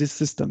for these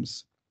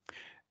systems.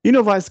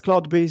 Innovyze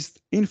cloud-based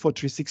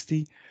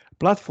Info360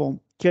 platform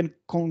can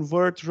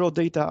convert raw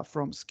data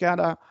from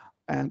SCADA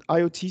and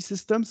IoT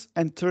systems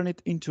and turn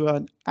it into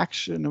an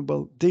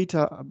actionable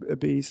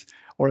database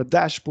or a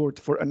dashboard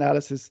for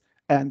analysis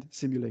and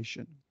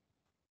simulation.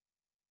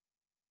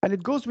 And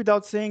it goes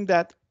without saying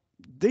that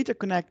data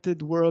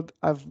connected world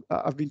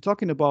I've been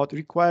talking about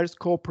requires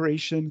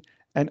cooperation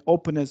and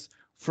openness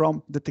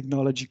from the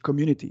technology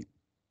community.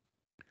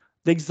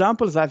 The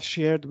examples I've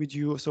shared with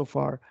you so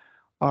far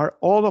are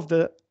all of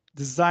the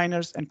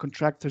designers and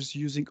contractors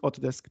using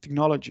Autodesk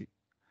technology.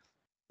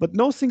 But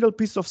no single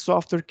piece of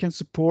software can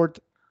support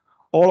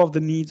all of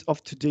the needs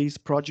of today's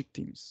project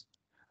teams.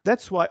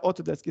 That's why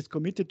Autodesk is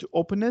committed to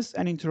openness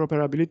and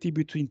interoperability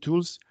between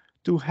tools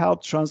to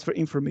help transfer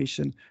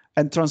information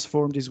and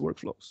transform these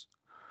workflows.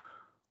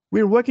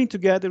 We're working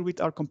together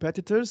with our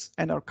competitors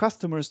and our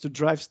customers to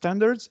drive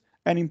standards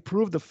and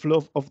improve the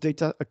flow of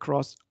data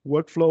across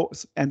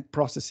workflows and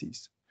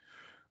processes.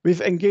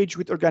 We've engaged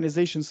with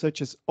organizations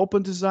such as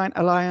Open Design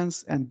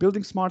Alliance and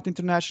Building Smart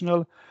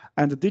International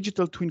and the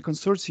Digital Twin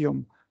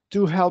Consortium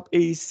to help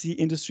AEC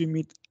industry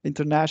meet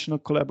international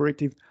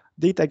collaborative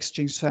data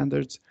exchange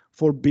standards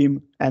for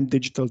BIM and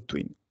digital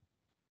twin.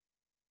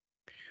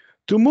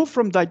 To move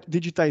from the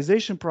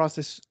digitization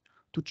process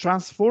to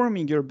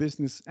transforming your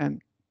business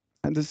and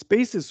the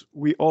spaces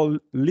we all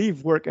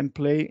live, work, and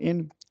play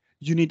in,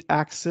 you need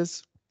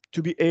access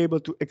to be able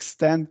to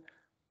extend,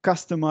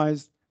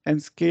 customize,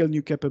 and scale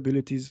new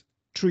capabilities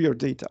through your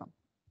data.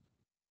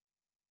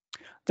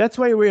 That's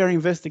why we are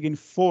investing in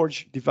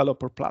Forge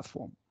developer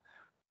platform.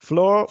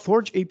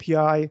 Forge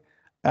API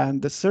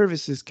and the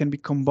services can be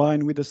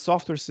combined with the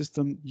software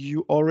system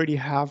you already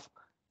have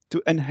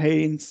to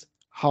enhance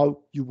how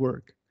you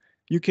work.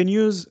 You can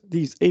use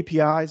these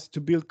APIs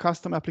to build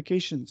custom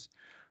applications,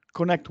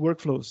 connect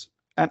workflows,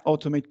 and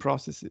automate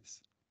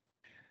processes.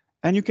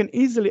 And you can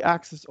easily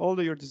access all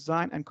of your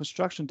design and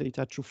construction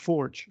data through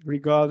Forge,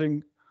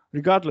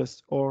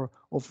 regardless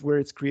of where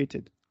it's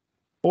created.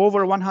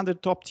 Over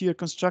 100 top-tier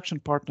construction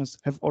partners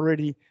have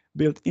already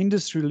built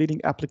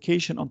industry-leading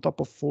application on top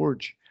of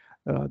Forge,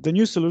 the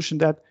new solution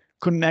that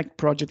connect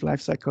project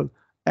lifecycle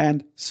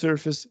and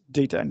surface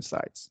data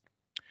insights.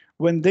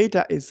 When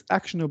data is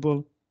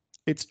actionable,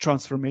 it's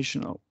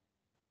transformational.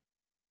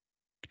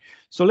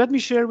 So let me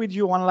share with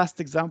you one last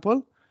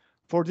example.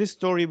 For this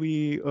story,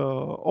 we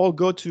all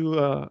go to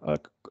a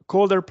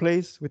colder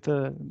place with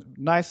a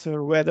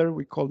nicer weather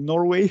we call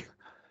Norway.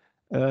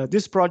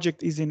 This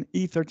project is in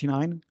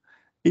E39.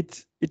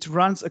 It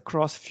runs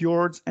across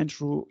fjords and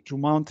through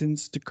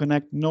mountains to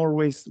connect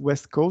Norway's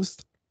west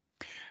coast.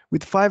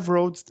 With 5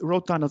 road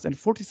tunnels and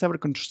 47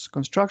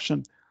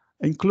 construction,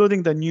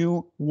 including the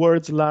new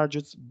world's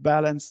largest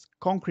balanced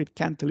concrete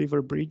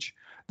cantilever bridge,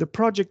 the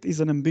project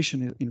is an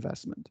ambitious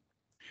investment.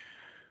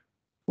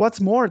 What's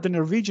more, the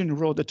Norwegian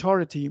Road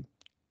Authority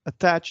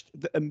attached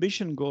the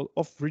ambition goal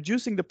of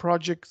reducing the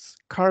project's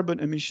carbon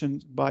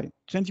emissions by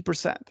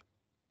 20%.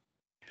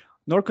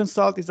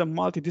 Norconsult is a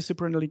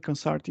multidisciplinary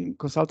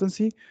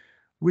consultancy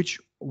which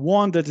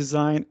won the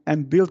design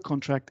and build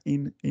contract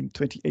in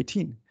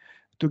 2018,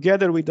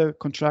 together with the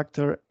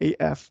contractor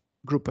AF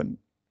Gruppen.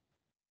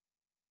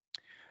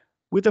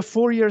 With a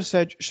 4-year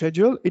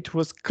schedule, it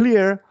was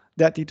clear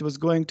that it was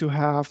going to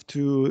have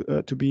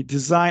to be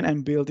designed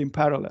and built in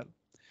parallel.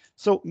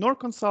 So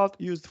Norconsult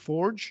used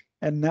Forge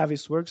and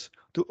Navisworks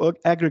to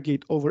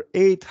aggregate over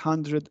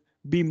 800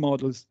 BIM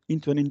models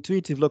into an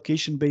intuitive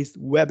location-based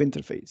web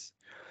interface.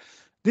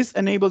 This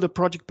enabled the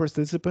project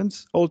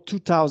participants, all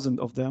 2,000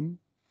 of them,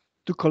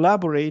 to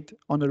collaborate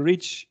on a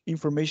rich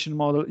information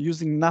model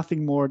using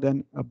nothing more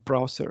than a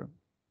browser.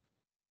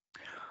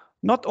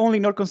 Not only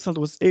Norconsult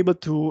was able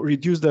to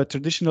reduce the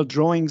traditional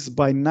drawings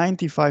by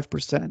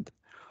 95%,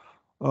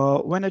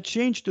 when a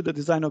change to the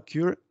design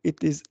occurs,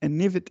 it is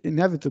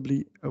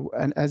inevitably,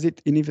 and as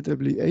it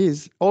inevitably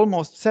is,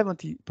 almost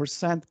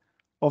 70%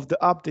 of the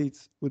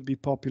updates would be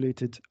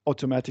populated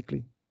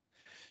automatically,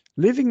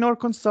 leaving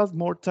Norconsult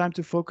more time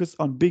to focus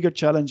on bigger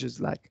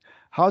challenges like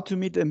how to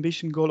meet the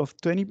ambition goal of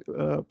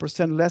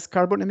 20% less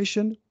carbon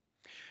emission.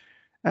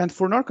 And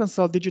for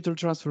Norconsult, digital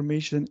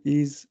transformation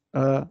is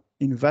an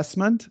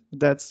investment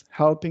that's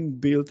helping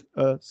build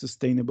a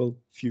sustainable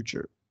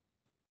future.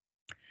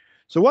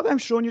 So what I'm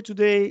showing you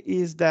today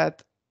is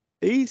that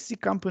AEC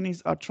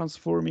companies are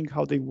transforming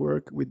how they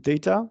work with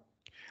data.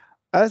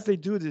 As they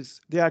do this,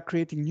 they are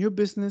creating new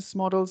business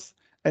models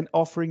and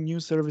offering new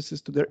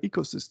services to their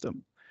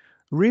ecosystem,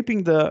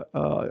 reaping the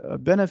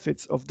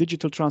benefits of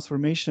digital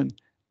transformation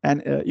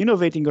and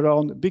innovating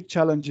around big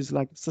challenges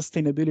like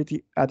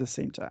sustainability at the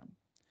same time.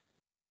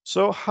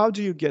 So how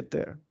do you get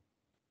there?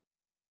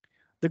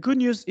 The good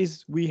news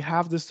is we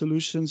have the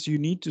solutions you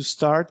need to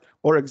start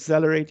or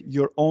accelerate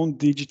your own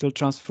digital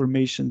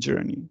transformation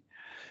journey.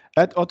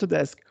 At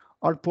Autodesk,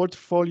 our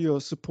portfolio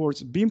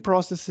supports BIM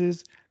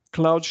processes,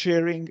 cloud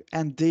sharing,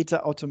 and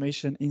data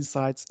automation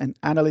insights and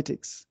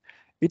analytics.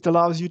 It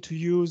allows you to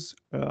use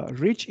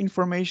rich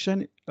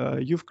information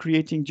you've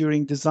creating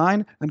during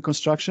design and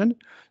construction,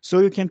 so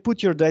you can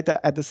put your data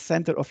at the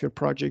center of your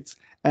projects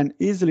and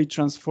easily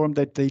transform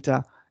that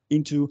data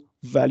into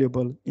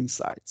valuable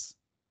insights.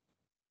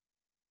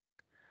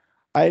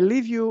 I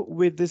leave you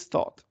with this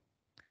thought.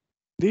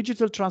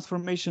 Digital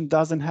transformation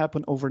doesn't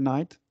happen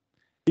overnight.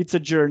 It's a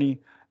journey,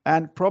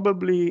 and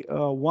probably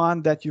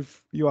one that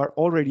you are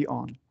already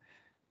on.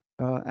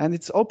 And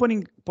it's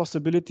opening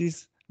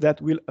possibilities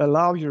that will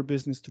allow your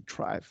business to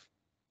thrive.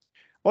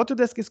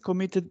 Autodesk is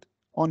committed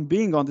on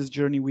being on this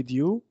journey with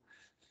you.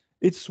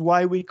 It's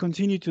why we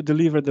continue to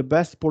deliver the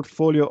best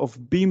portfolio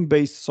of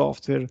BIM-based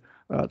software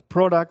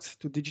products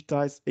to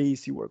digitize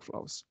AEC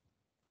workflows.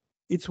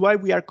 It's why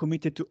we are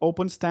committed to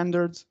open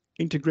standards,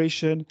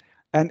 integration,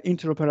 and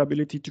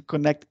interoperability to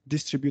connect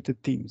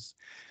distributed teams.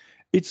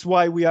 It's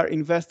why we are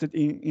invested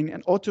in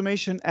an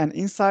automation and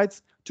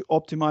insights to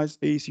optimize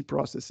AEC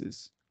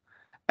processes.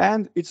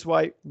 And it's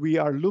why we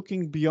are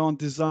looking beyond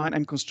design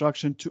and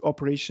construction to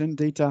operation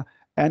data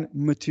and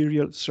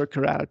material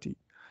circularity,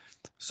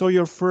 so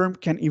your firm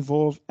can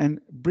evolve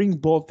and bring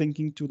bold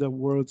thinking to the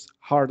world's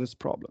hardest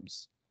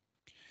problems.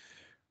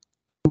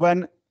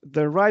 When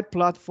the right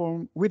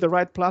platform, with the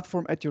right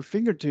platform at your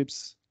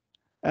fingertips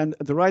and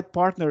the right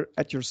partner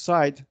at your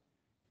side,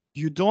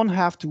 you don't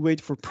have to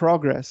wait for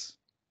progress.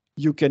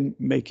 You can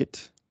make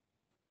it.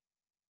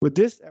 With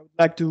this, I would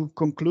like to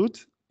conclude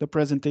the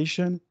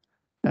presentation,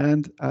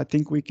 and I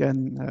think we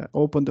can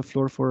open the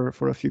floor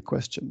for a few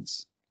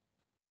questions.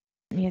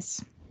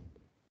 Yes.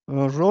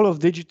 Role of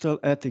digital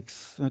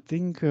ethics. I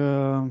think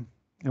I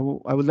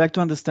would like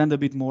to understand a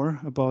bit more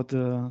about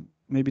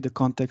maybe the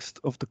context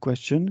of the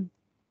question.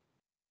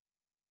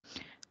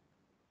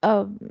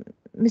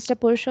 Mr.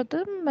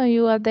 Purushottam,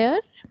 you are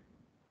there?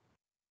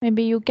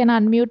 Maybe you can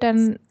unmute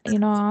and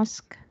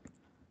ask.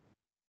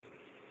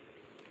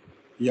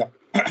 Yeah.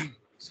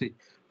 See,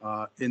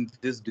 in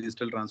this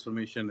digital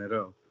transformation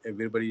era,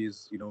 everybody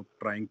is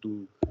trying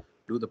to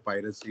do the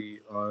piracy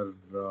or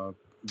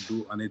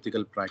do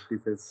unethical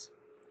practices.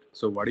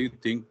 So, what do you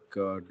think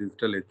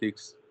digital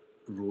ethics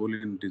role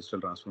in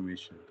digital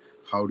transformation?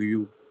 How do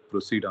you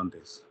proceed on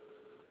this?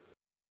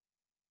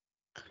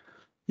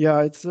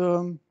 Yeah, it's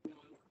So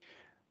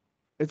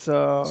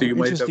you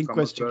might have interesting come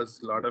question.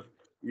 across a lot of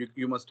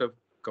you must have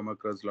come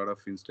across a lot of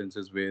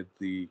instances where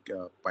the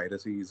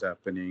piracy is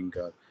happening.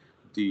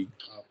 The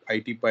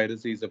IT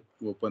piracy is a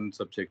open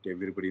subject.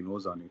 Everybody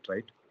knows on it,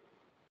 right?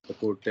 The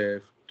code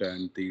theft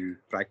and the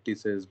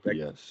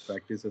Yes.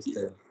 practices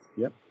there.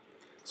 Yeah.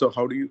 So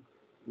how do you,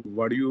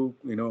 what do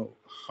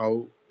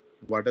how,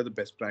 what are the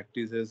best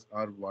practices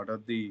or what are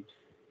the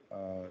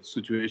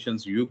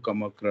situations you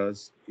come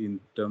across in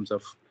terms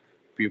of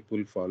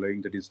people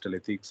following the digital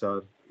ethics,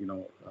 or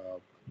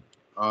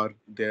are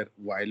they're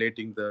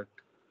violating that?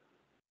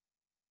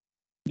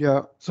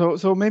 Yeah.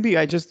 So maybe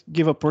I just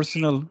give a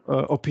personal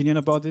opinion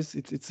about this.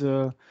 It's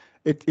a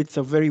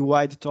very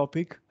wide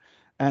topic,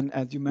 and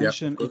as you Yeah, of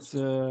mentioned, course.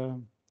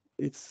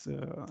 it's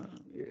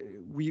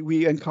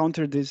we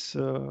encounter this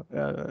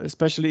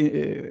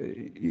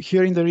especially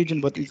here in the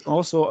region, but it's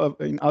also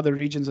in other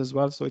regions as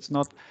well. So it's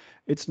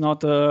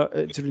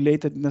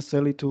related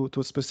necessarily to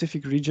a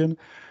specific region.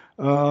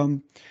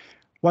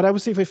 What I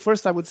would say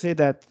first, I would say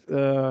that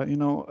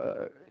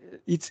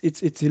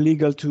it's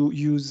illegal to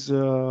use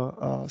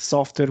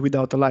software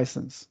without a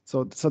license.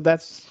 So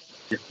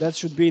that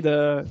should be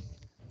the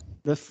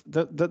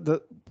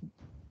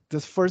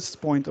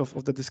first point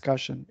of the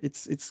discussion.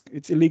 It's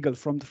illegal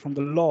from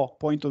the law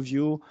point of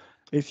view.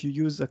 If you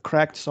use a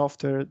cracked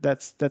software,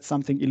 that's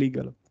something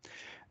illegal.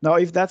 Now,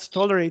 if that's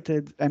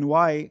tolerated and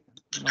why,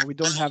 we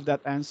don't have that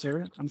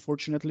answer,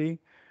 unfortunately.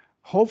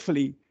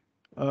 Hopefully,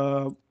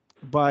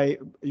 by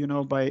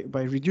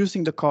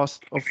reducing the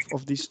cost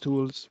of these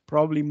tools,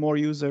 probably more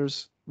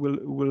users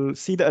will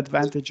see the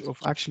advantage of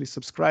actually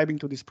subscribing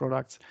to these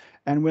products,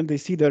 and when they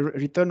see the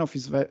return of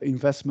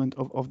investment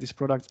of these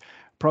products,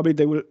 probably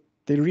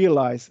they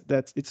realize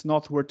that it's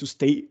not worth to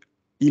stay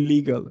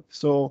illegal.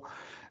 So.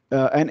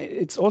 And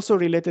it's also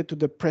related to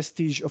the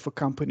prestige of a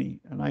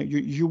company, and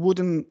you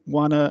wouldn't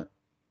want to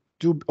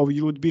do, or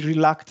you would be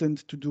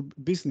reluctant to do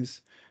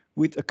business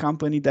with a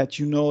company that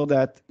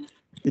that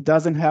it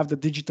doesn't have the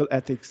digital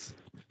ethics.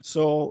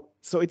 So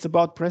it's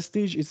about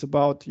prestige. It's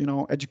about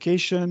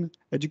educating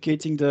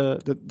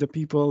the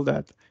people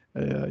that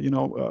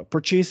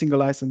purchasing a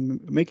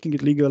license, making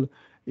it legal.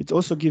 It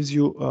also gives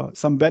you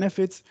some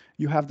benefits.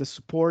 You have the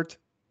support.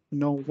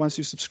 Once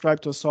you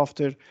subscribe to a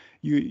software,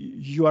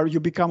 you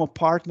become a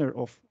partner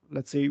of,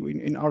 let's say,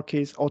 in our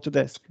case,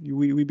 Autodesk.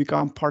 We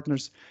become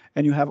partners,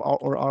 and you have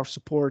our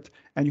support,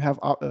 and you have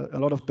a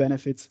lot of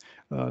benefits,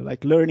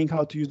 like learning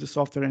how to use the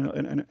software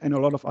and a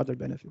lot of other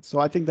benefits. So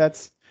I think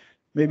that's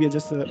maybe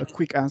just a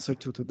quick answer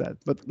to that.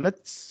 But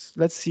let's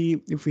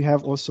see if we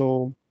have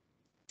also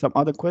some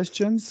other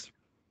questions.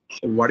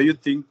 What do you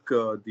think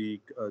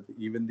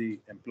even the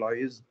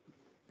employees,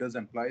 does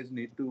employees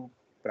need to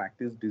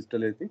practice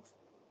digital ethics?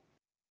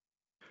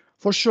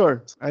 For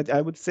sure, I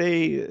would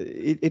say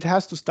it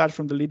has to start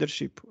from the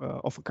leadership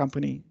of a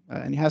company,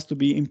 and it has to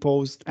be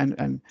imposed,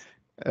 and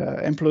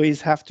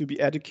employees have to be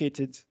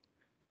educated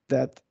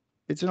that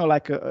it's, you know,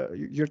 like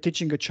you're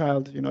teaching a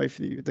child, you know, if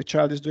the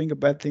child is doing a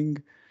bad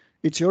thing,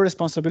 it's your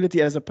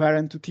responsibility as a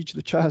parent to teach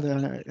the child.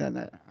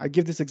 And I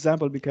give this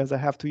example because I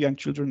have 2 young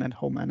children at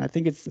home, and I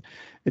think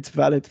it's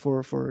valid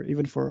for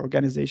even for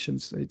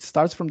organizations. It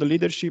starts from the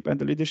leadership, and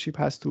the leadership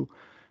has to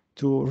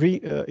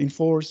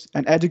reinforce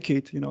and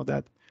educate, you know,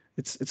 that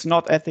it's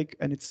not ethic,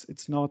 and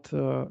it's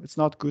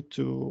not good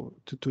to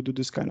do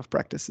this kind of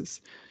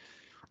practices.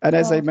 And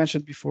as I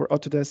mentioned before,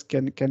 Autodesk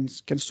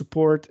can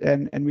support,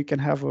 and we can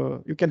have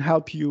you can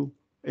help you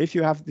if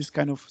you have this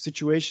kind of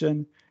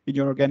situation in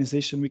your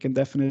organization. We can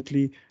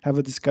definitely have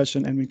a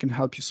discussion, and we can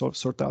help you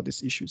sort out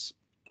these issues.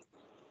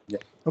 Yeah.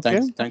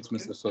 Okay. Thanks,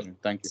 Mr. Sorin.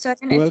 Thank you.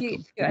 Sorin, if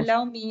you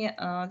allow me,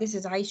 this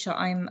is Aisha.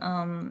 I'm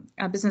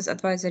a business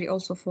advisory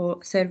also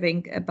for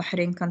serving a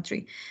Bahrain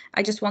country.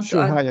 I just want to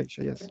add Hi,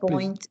 Aisha. Yes, a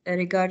point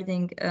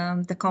regarding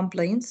the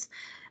complaints.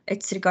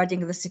 It's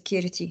regarding the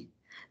security.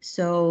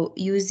 So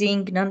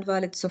using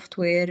non-valid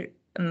software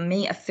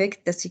may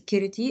affect the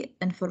security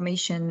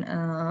information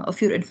of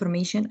your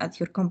information at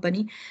your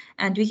company,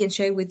 and we can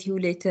share with you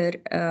later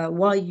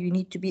why you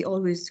need to be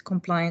always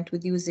compliant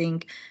with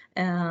using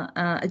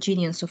a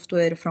genuine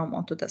software from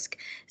Autodesk.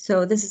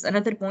 So this is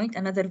another point,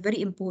 another very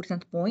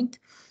important point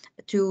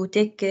to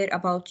take care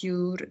about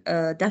your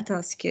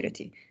data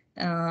security.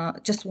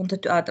 Just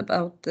wanted to add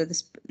about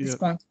this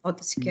point about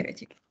the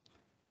security.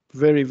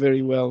 Very,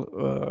 very well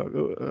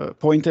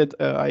pointed,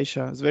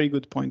 Aisha. It's a very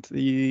good point.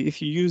 If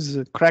you use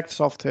cracked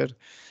software,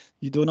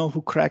 you don't know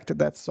who cracked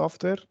that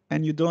software,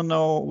 and you don't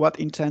know what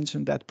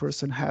intention that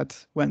person had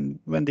when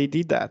they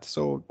did that.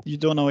 So you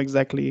don't know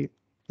exactly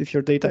if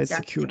your data is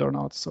secured or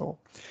not. So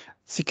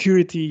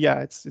security,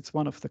 yeah, it's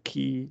one of the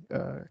key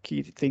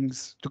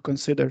things to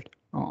consider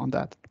on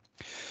that.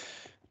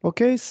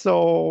 Okay,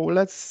 so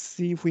let's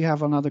see if we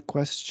have another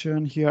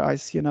question here. I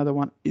see another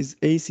one. Is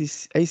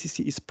ACC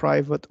is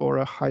private or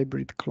a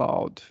hybrid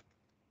cloud?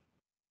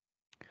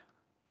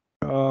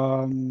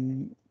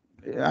 And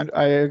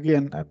I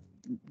again a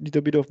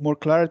little bit of more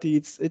clarity.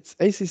 It's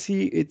ACC.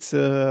 It's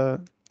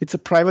a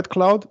private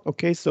cloud.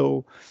 Okay,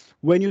 so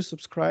when you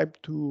subscribe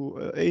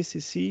to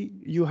ACC,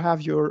 you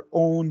have your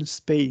own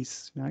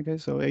space. Okay,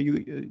 so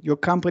your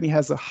company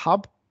has a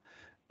hub,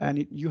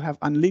 and you have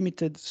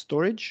unlimited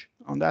storage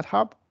on that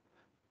hub.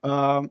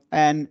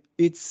 And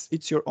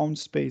it's your own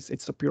space.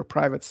 It's a pure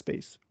private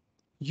space.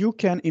 You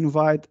can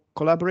invite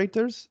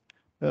collaborators.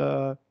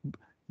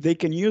 They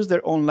can use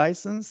their own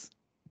license.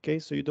 Okay,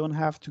 so you don't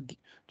have to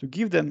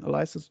give them a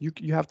license.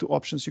 You have 2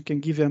 options. You can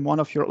give them one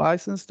of your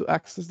license to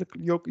access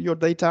your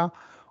data,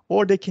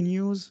 or they can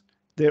use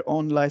their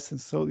own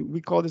license. So we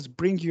call this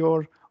bring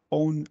your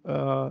own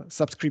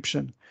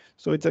subscription.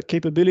 So it's a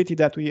capability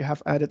that we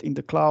have added in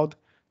the cloud.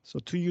 So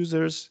 2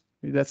 users,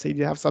 let's say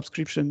they have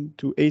subscription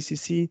to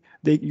ACC,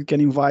 you can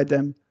invite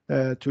them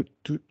to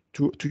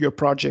your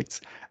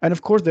projects. And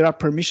of course, there are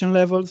permission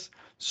levels.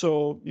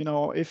 So, you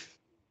know, if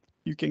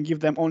you can give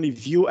them only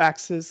view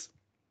access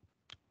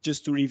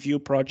just to review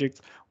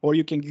projects, or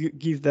you can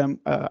give them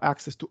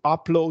access to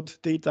upload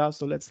data.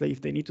 So let's say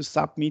if they need to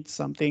submit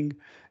something,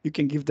 you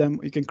can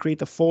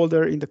create a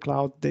folder in the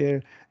cloud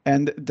there,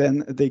 and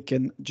then they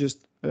can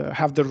just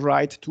have the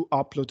right to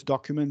upload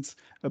documents,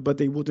 but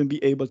they wouldn't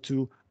be able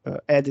to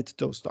edit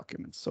those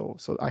documents. So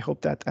I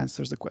hope that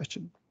answers the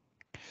question.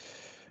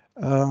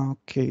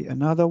 Okay,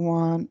 another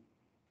one.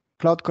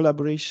 Cloud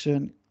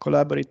collaboration,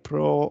 Collaborate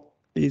Pro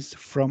is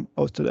from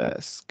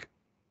Autodesk.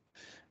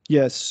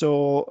 Yes,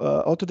 so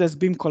Autodesk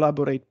BIM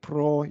Collaborate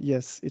Pro.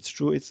 Yes, it's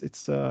true. It's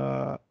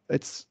a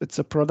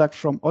product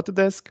from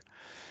Autodesk.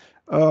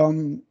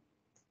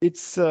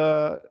 It's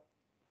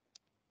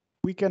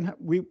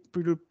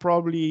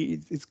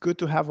good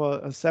to have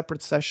a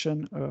separate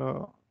session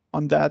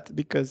on that,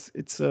 because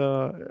it's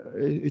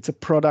a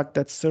product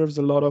that serves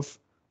a lot of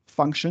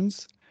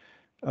functions.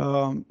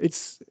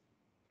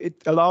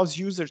 It allows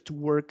users to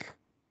work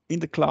in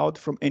the cloud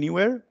from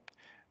anywhere,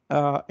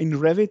 in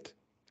Revit,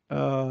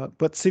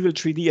 but Civil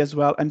 3D as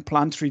well, and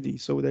Plant 3D.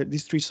 So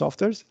these 3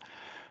 softwares.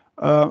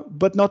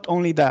 But not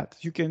only that,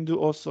 you can do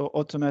also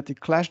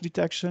automatic clash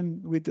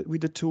detection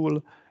with the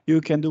tool.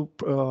 You can do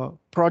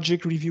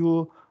project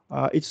review.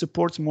 It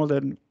supports more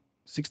than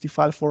 60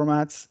 file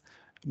formats,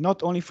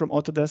 not only from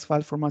Autodesk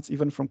file formats,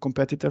 even from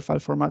competitor file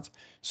formats.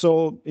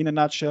 So in a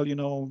nutshell, you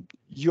know,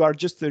 you are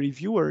just a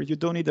reviewer. You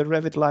don't need a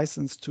Revit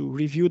license to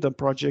review the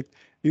project.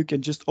 You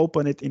can just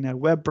open it in a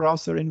web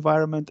browser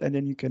environment, and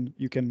then you can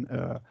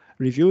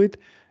review it.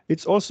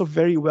 It's also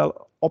very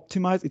well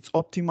optimized. It's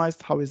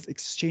optimized how it's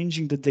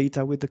exchanging the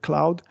data with the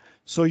cloud.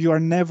 So you are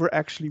never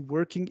actually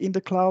working in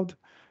the cloud.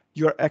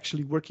 You're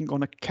actually working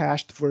on a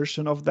cached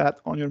version of that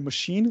on your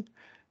machine,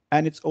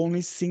 and it's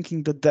only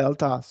syncing the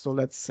delta. So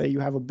let's say you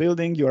have a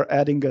building, you're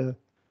adding a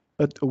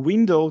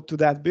window to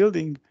that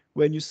building.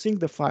 When you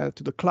sync the file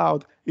to the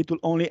cloud, it will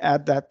only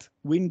add that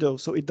window.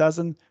 So it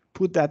doesn't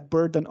put that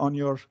burden on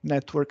your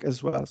network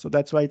as well. So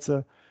that's why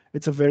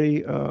it's a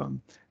very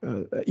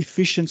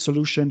efficient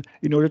solution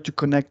in order to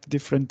connect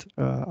different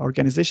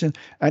organizations,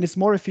 and it's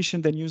more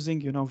efficient than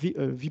using, you know,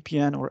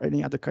 VPN or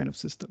any other kind of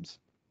systems.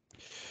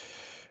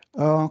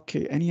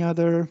 Okay, any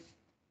other?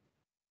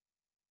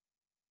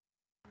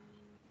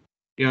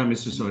 Yeah,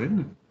 Mr.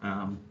 Soren.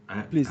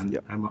 Please.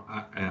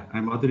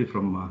 I'm Adri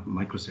from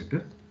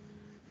Microsector.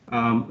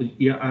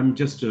 Yeah, I'm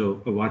just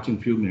watching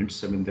few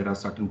minutes. I mean, there are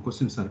certain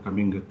questions are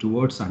coming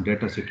towards on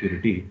data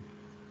security.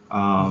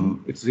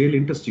 It's really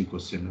interesting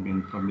question. I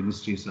mean, from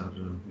ministries or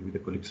maybe the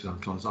colleagues are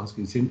also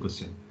asking same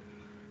question.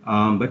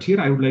 But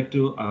here I would like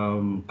to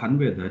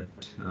convey that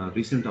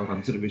recent our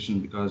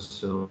observation,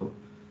 because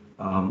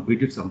we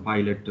did some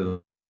pilot,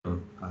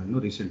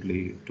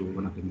 recently to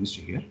one of the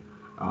ministry here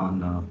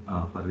on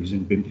for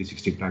using BIM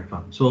 360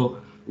 platform.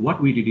 So what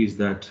we did is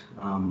that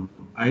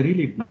I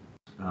really not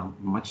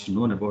much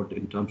known about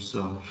in terms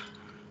of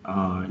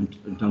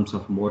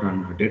more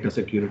on data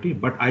security,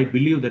 but I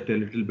believe that a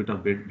little bit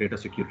of data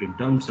security in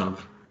terms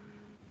of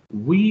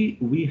we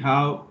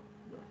have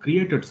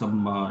created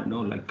some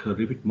like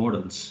Revit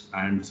models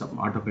and some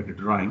AutoCAD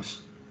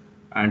drawings,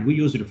 and we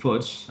used it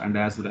first, and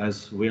as well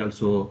as we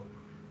also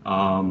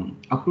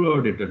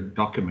uploaded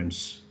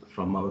documents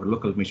from our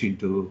local machine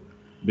to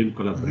BIM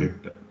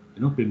Collaborate,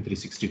 BIM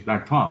 360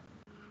 platform,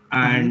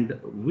 and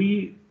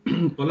we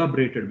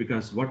collaborated,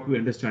 because what we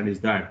understand is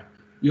that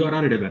you are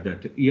already aware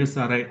that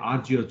ESRI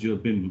ArcGIS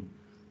BIM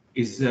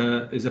is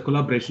a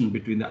collaboration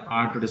between the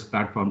Autodesk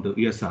platform to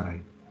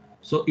ESRI.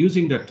 So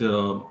using that,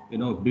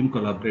 BIM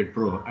Collaborate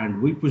Pro, and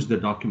we push the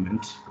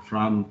documents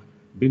from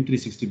BIM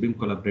 360 BIM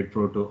Collaborate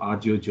Pro to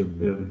ArcGIS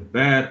BIM,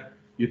 where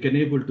you can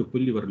able to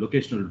pull your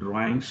locational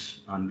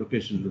drawings and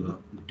locational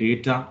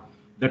data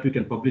that we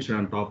can publish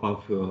on top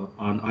of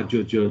on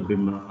ArcGIS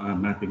BIM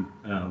mapping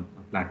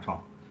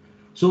platform.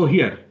 So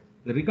here,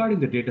 regarding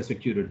the data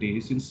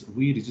security, since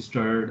we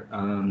registered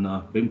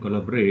on BIM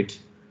Collaborate,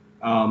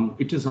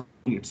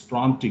 it's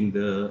prompting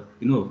the,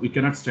 we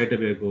cannot straight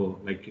away go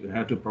like you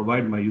have to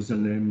provide my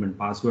username and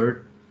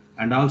password,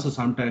 and also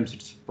sometimes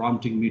it's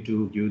prompting me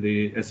to give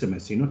the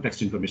SMS,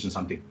 text information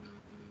something.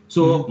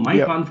 So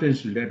my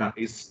confidential data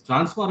is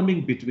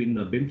transforming between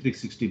BIM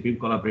 360 BIM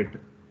Collaborate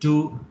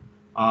to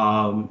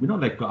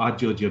like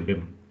ArcGIS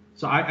BIM.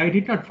 So I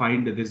did not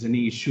find that there's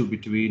any issue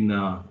between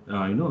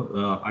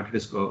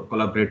Autodesk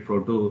Collaborate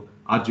Pro to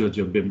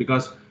ArcGIS BIM,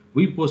 because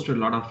we posted a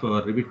lot of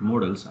Revit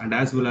models, and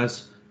as well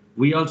as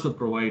we also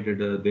provided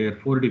their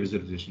 4D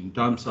visualization in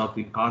terms of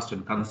the cost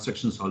and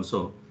constructions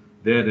also.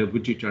 Their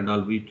widget and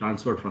all we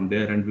transferred from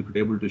there, and we could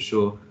able to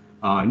show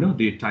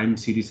the time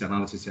series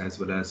analysis as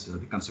well as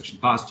the construction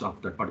cost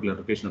of that particular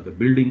location of the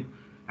building,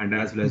 and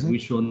as well as we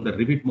shown the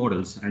Revit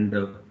models, and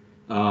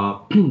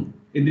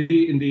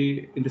in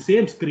the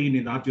same screen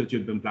in the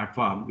ArcGIS BIM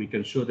platform, we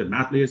can show the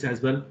map layers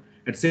as well.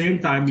 At the same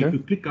time, if you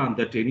click on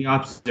that any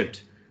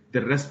object,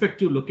 the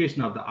respective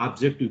location of the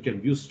object, you can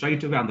view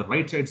straight away on the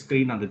right side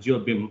screen on the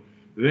GeoBIM,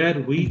 where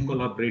we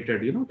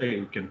collaborated,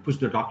 you can push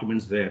the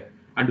documents there,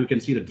 and we can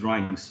see the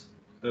drawings.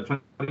 For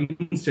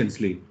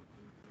instantly,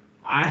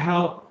 I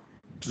have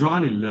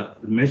drawn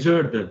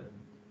measured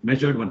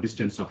one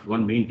distance of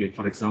one main gate.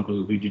 For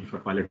example, we did for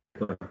pilot.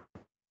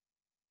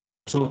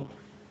 So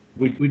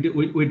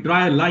we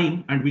draw a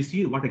line, and we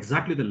see what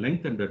exactly the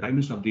length and the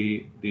dimension of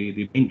the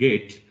main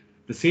gate.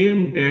 The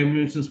same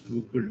dimensions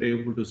we could be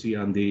able to see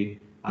on the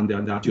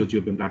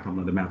ArcGIS BIM platform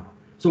on the map.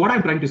 So what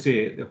I'm trying to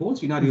say, the whole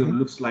scenario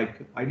looks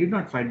like I did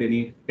not find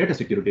any data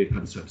security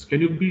concerns.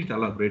 Can you please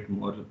elaborate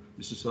more,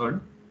 Mr.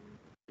 Soren?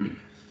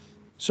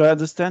 So I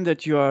understand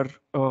that you are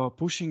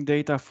pushing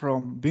data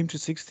from BIM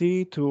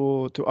 360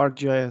 to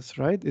ArcGIS,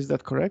 right? Is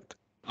that correct?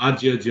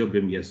 ArcGIS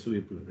BIM, yes,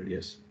 we uploaded,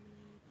 yes.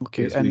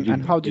 Okay, yes,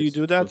 and how do you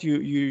do that? So, you're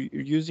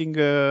using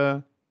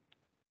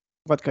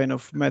what kind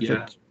of method?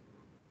 Yeah,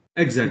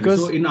 exactly.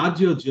 Because so in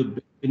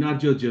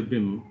ArcGIS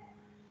BIM,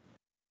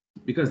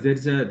 because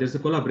there's a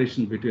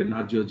collaboration between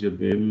ArcGIS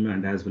BIM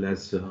and as well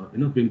as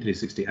BIM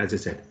 360. As I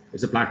said,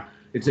 it's a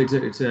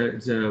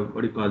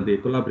what do you call the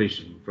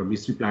collaboration from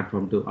EC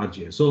platform to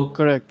ArcGIS. So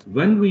correct.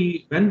 When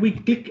we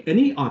click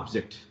any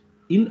object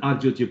in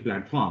ArcGIS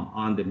platform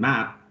on the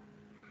map,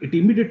 it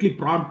immediately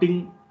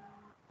prompting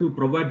to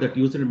provide that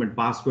username and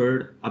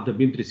password of the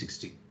BIM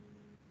 360.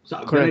 So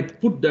correct.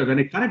 When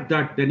I connect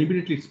that, then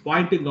immediately it's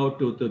pointing out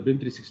to the BIM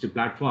 360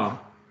 platform,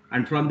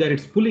 and from there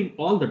it's pulling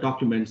all the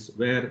documents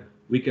where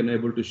we can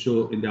able to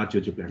show in the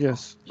ArcGIS platform.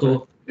 Yes.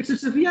 So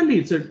it's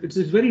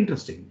very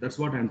interesting. That's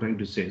what I'm trying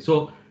to say.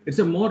 So it's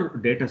a more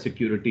data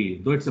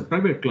security, though it's a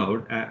private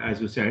cloud,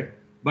 as you said.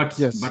 But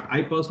but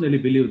I personally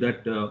believe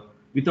that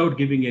without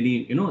giving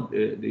any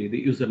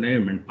the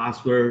username and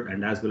password,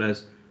 and as well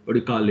as what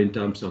you call in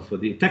terms of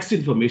the text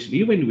information,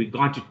 even we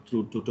got it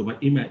through to my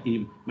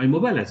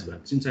mobile as well,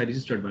 since I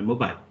registered my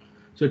mobile.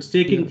 So it's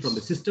taking from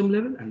the system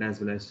level and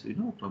as well as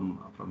from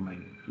my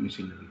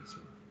machine level as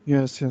well.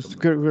 Yes,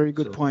 very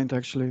good point.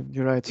 Actually,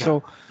 you're right. Yeah.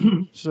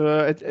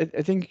 So I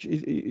think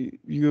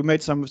you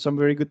made some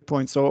very good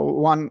points. So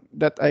one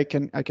that I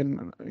can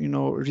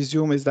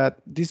resume is that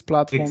these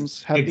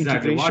platforms have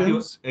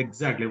integrations.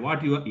 Exactly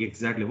what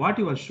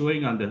you are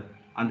showing on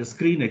the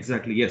screen.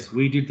 Exactly. Yes,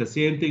 we did the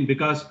same thing,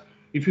 because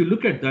if you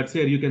look at that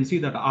here, you can see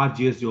that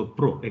RGSO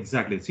Pro.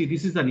 Exactly. See,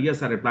 this is an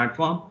ESRA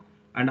platform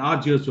and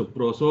RGSO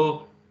Pro.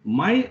 So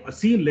my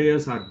scene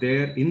layers are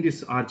there in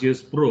this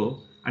RGS Pro,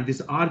 and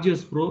this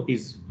RGS Pro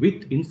is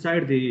with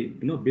inside the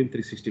BIM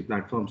 360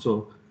 platform.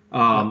 So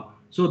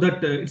so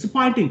that it's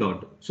pointing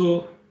out.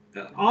 So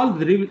all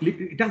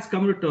it has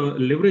come with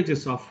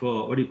leverages of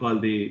what do you call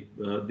the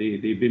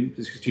BIM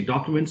 360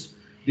 documents,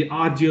 the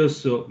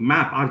RGS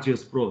map,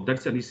 RGS Pro.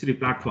 That's an EC3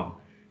 platform.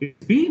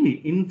 It's been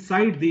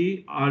inside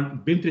the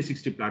BIM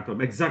 360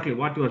 platform. Exactly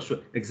what you are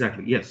showing.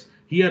 Exactly. Yes.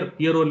 Here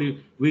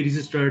only we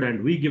registered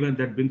and we given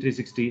that BIM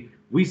 360.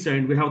 We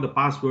send. We have the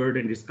password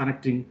and it's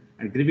connecting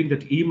and giving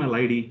that email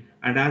ID,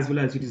 and as well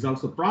as it is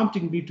also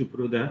prompting me to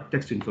put the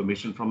text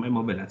information from my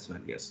mobile as well.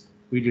 Yes,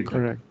 we did that.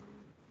 Correct.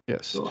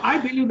 Yes. So I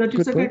believe that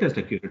it's the greatest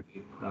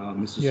accuracy,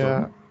 Mr.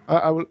 Yeah,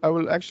 I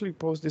will actually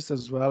post this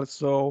as well.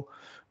 So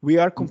we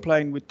are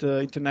complying with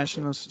the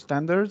international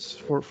standards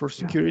for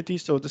security.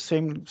 So the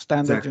same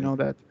standards,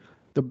 that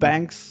the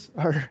banks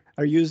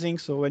are using.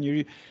 So when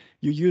you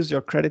use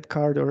your credit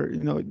card, or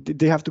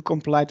they have to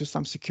comply to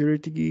some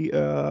security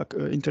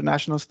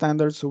international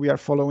standards. So we are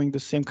following the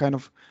same kind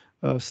of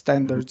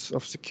standards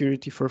of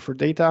security for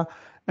data.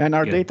 And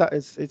our data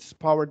it's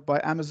powered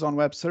by Amazon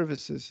Web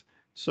Services.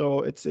 So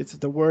it's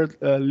the world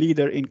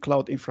leader in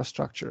cloud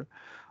infrastructure.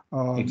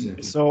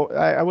 Exactly. So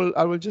I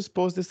will just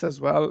post this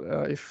as well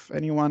if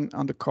anyone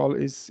on the call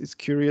is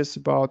curious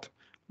about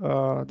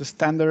the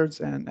standards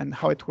and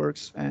how it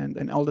works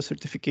and all the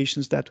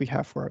certifications that we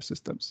have for our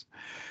systems.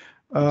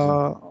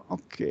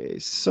 Okay,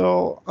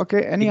 so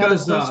any other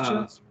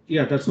questions?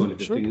 Yeah, that's only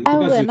the thing. I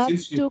have another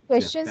two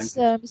questions,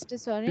 Mr.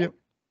 Sorin.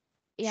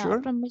 Yeah,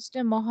 sure. from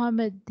Mr.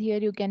 Mohammed here,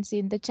 you can see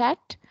in the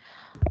chat.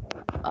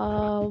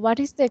 What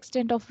is the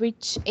extent of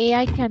which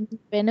AI can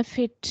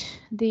benefit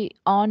the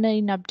owner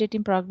in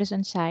updating progress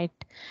on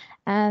site,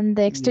 and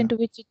the extent to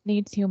which it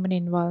needs human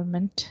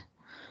involvement?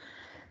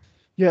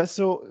 Yeah,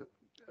 so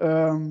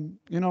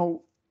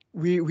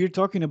we're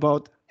talking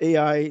about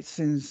AI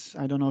since,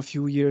 I don't know, a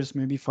few years,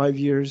 maybe 5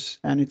 years,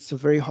 and it's a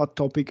very hot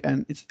topic,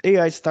 and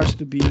AI starts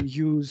to be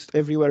used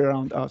everywhere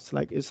around us.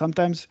 Like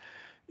sometimes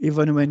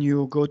even when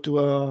you go to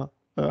a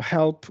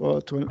help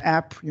to an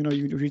app, you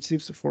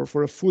receive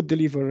for a food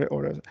delivery,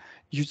 or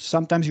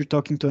sometimes you're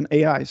talking to an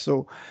AI.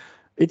 So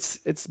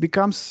it's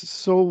becomes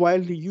so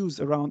widely used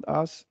around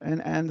us,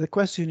 and the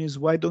question is,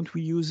 why don't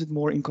we use it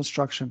more in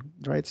construction,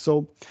 right?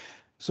 So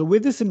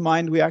with this in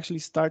mind, we actually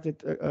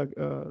started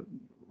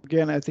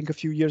again, I think a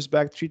few years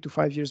back, 3 to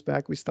 5 years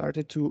back, we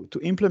started to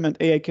implement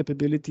AI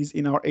capabilities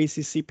in our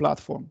ACC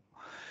platform.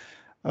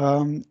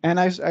 And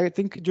I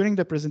think during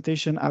the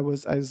presentation, I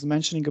was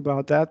mentioning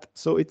about that.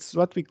 So it's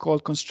what we call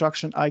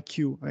construction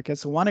IQ. Okay,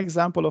 so one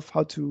example of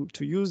how to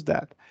use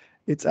that,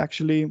 it's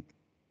actually,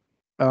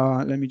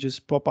 let me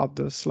just pop up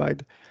the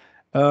slide.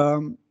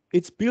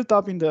 It's built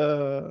up in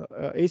the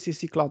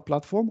ACC cloud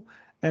platform.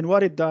 And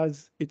what it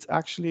does, it's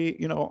actually,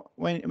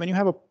 when you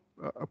have a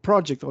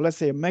project, or let's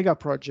say a mega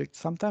project,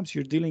 sometimes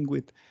you're dealing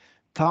with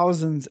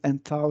thousands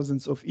and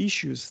thousands of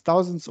issues,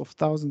 thousands of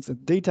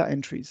data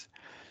entries.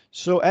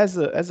 So as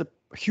a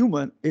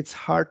human, it's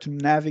hard to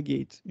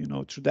navigate,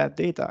 through that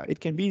data.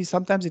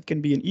 Sometimes it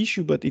can be an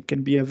issue, but it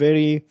can be a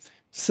very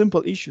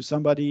simple issue.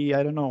 Somebody,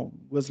 I don't know,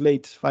 was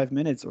late 5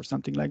 minutes or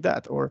something like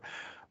that,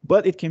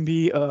 but it can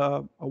be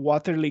a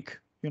water leak,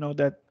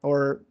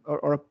 or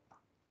a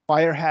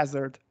fire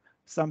hazard.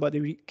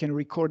 Somebody can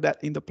record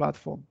that in the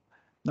platform.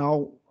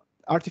 Now,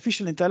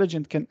 artificial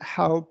intelligence can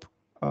help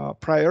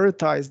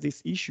prioritize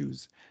these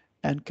issues,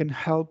 and can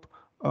help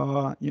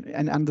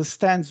and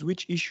understands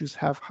which issues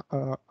have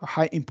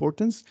high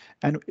importance,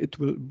 and it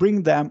will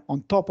bring them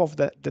on top of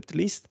that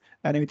list,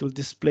 and it will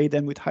display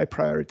them with high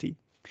priority.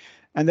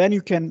 And then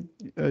you can,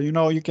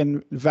 you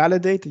can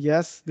validate,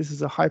 yes, this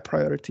is a high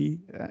priority.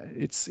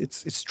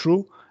 It's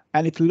true,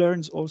 and it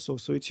learns also.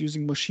 So it's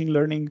using machine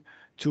learning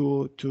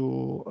to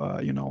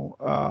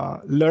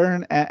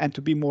learn and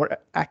to be more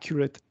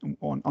accurate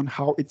on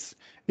how it's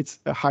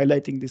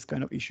highlighting these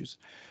kind of issues.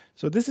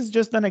 So this is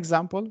just an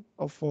example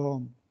of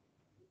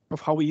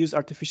how we use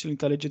artificial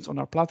intelligence on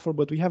our platform,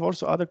 but we have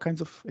also other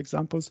kinds of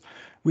examples.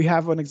 We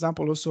have an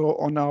example also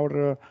on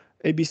our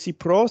ABC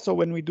Pro. So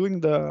when we're doing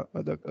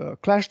the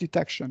clash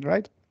detection,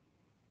 right?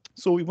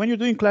 So when you're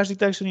doing clash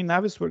detection in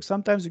Navisworks,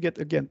 sometimes you get,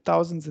 again,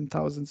 thousands and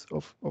thousands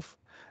of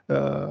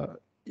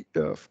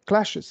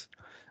clashes.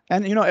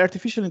 And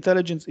artificial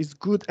intelligence is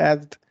good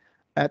at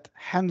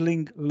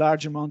handling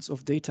large amounts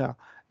of data,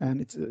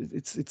 and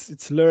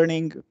it's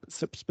learning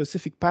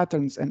specific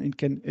patterns, and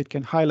it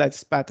can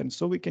highlight patterns.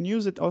 So we can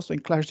use it also in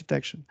clash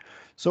detection.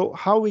 So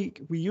how we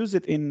use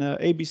it in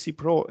ABC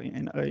Pro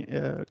in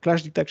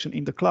clash detection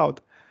in the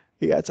cloud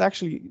it's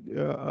actually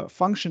a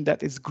function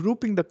that is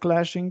grouping the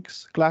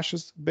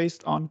clashes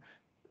based on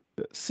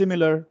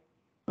similar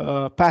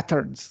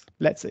patterns,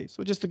 let's say.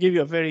 So just to give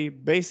you a very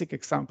basic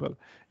example,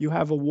 you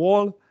have a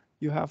wall,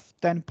 you have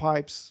 10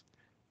 pipes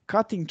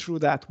cutting through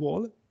that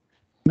wall.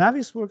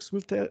 Navisworks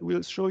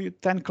will show you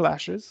 10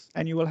 clashes,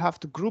 and you will have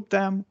to group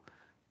them.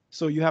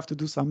 So you have to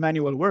do some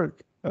manual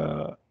work.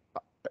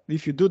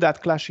 If you do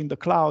that clash in the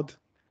cloud,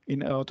 in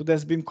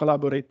Autodesk BIM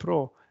Collaborate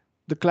Pro,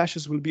 the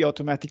clashes will be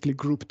automatically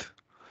grouped.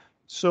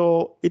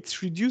 So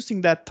it's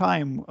reducing that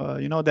time,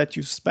 that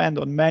you spend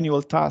on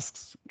manual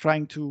tasks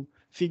trying to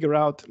figure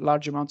out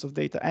large amounts of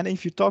data. And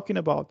if you're talking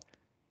about,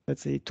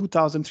 let's say,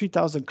 2,000,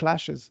 3,000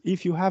 clashes,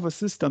 if you have a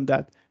system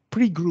that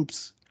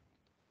pre-groups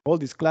all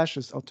these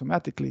clashes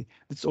automatically,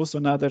 it's also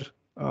another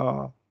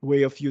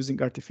way of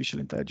using artificial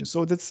intelligence.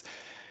 So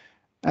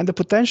and the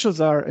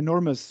potentials are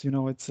enormous.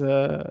 It's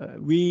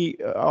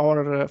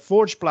our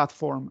Forge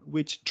platform,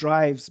 which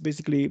drives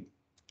basically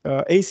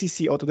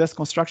ACC, Autodesk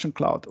Construction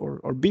Cloud,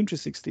 or BIM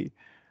 360.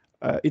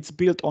 It's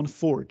built on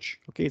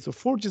Forge. Okay, so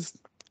Forge is,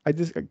 I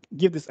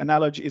give this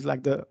analogy, is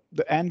like the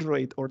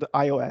Android or the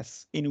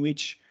iOS, in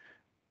which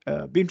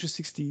BIM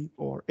 360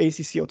 or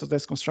ACC,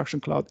 Autodesk Construction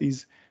Cloud,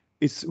 is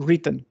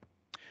written,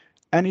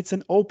 and it's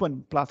an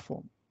open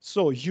platform.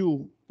 So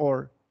you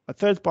or a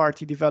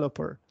third-party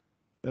developer,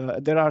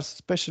 there are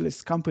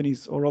specialist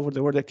companies all over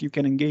the world that you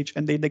can engage,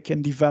 and they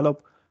can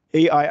develop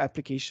AI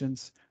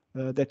applications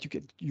that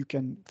you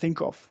can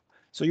think of.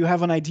 So you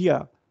have an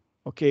idea,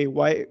 okay,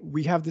 why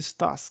we have these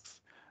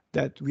tasks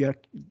that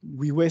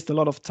we waste a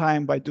lot of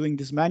time by doing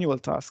these manual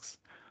tasks.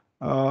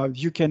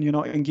 You can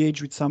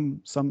engage with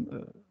some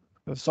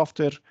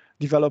software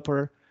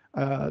developer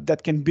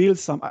that can build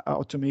some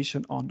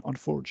automation on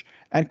Forge.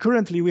 And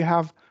currently we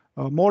have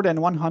more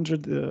than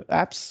 100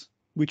 apps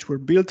which were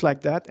built like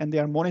that, and they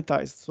are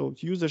monetized. So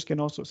users can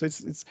also, so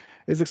it's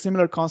a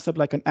similar concept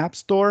like an app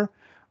store,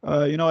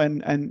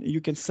 and you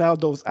can sell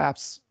those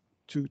apps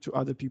to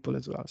other people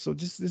as well. So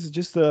this is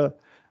just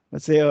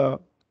let's say a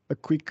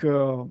quick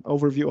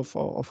overview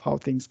of how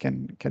things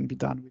can be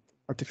done with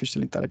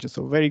artificial intelligence.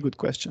 So very good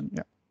question.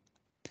 Yeah.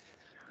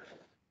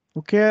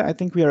 Okay, I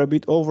think we are a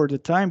bit over the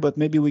time, but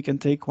maybe we can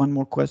take one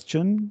more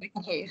question.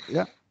 Okay.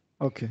 Yeah.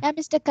 Okay. Yeah,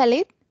 Mr.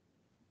 Khalid.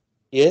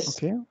 Yes.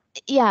 Okay.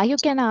 Yeah, you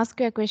can ask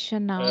your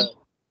question now.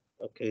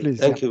 Okay. Please,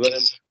 Thank you very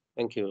much.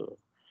 Thank you.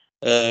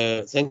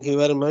 Thank you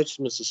very much,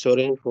 Mr.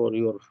 Sorin, for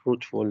your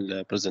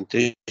fruitful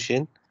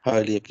presentation.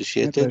 Highly My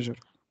appreciated. pleasure.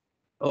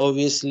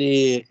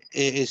 Obviously,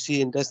 AEC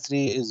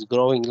industry is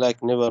growing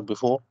like never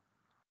before.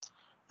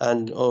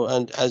 And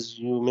as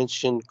you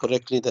mentioned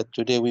correctly, that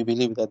today we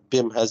believe that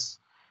BIM has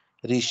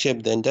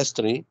reshaped the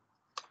industry.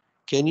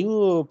 Can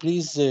you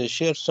please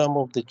share some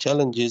of the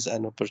challenges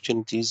and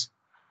opportunities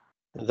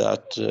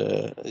that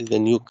the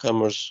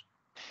newcomers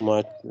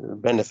might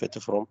benefit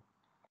from?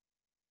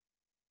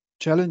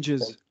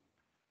 Challenges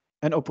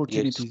and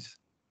opportunities.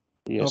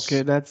 Yes.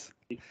 Okay,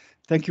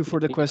 thank you for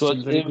the question.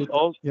 Because Very good.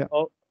 Yeah.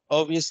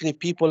 obviously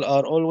people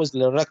are always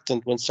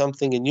reluctant when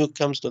something new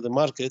comes to the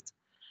market.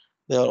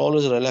 They are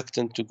always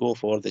reluctant to go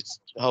for this,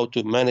 how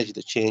to manage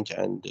the change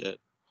and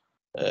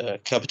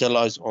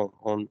capitalize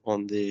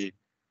on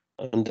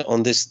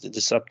this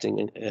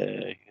disrupting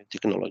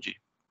technology.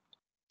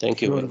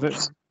 Thank you very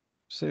much.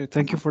 So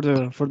thank you for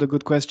the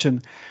good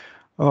question.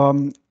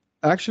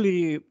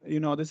 Actually,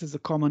 this is a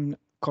common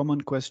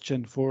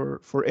question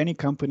for any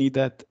company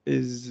that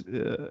is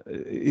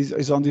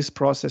on this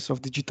process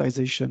of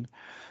digitization.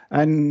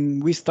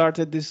 And we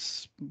started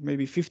this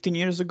maybe 15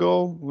 years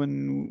ago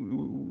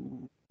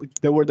when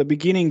there were the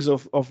beginnings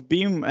of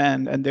BIM,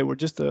 and there were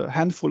just a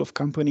handful of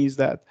companies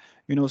that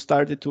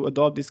started to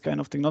adopt this kind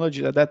of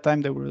technology. At that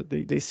time,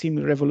 they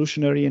seemed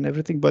revolutionary and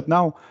everything. But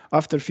now,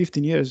 after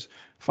 15 years,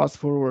 fast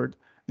forward,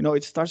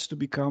 it starts to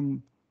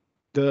become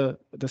the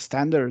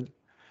standard.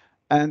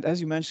 And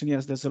as you mentioned,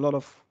 yes, there's a lot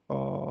of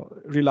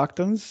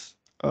reluctance.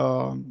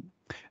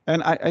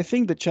 And I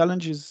think the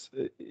challenge is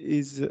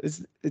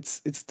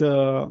it's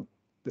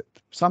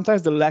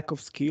sometimes the lack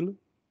of skill.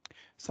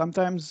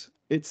 Sometimes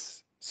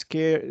it's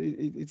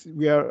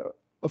we are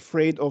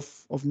afraid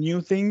of new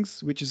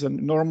things, which is a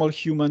normal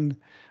human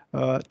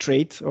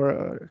trait or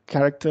a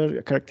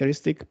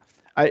characteristic.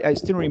 I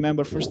still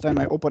remember first time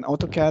I opened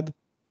AutoCAD.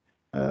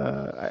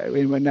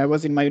 When I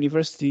was in my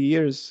university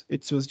years,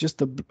 it was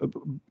just a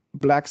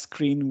black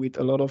screen with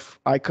a lot of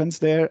icons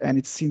there, and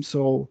it seemed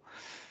so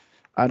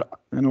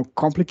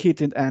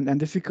complicated and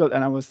difficult.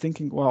 And I was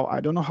thinking, wow,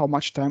 I don't know how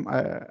much time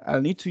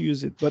I'll need to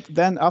use it. But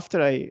then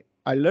after I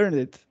learned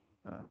it,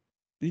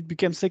 it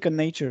became second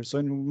nature. So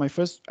in my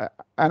first,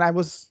 and I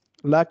was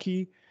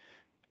lucky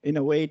in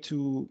a way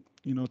to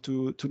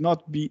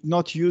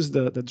not use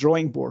the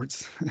drawing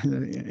boards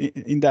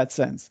in that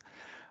sense.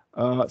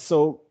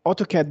 So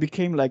AutoCAD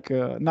became like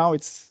now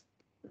it's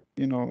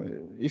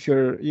if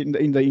you're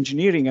in the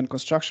engineering and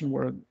construction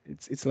world,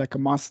 it's like a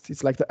must.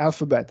 It's like the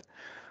alphabet.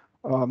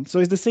 So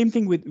it's the same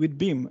thing with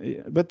BIM,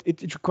 but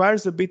it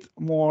requires a bit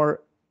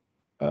more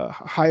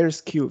higher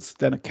skills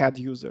than a CAD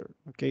user.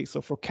 Okay,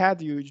 so for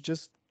CAD you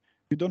just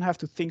you don't have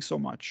to think so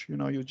much.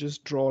 You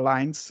just draw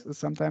lines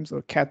sometimes,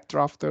 or CAD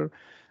drafter.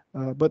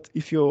 But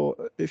if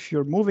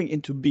you're moving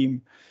into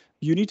BIM,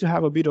 you need to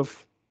have a bit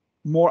of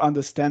more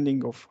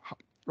understanding of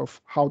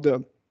how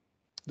the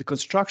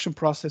construction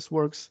process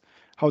works,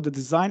 how the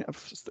design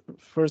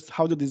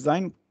how the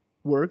design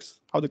works,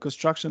 how the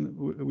construction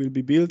will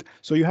be built.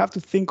 So you have to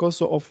think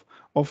also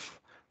of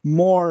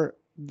more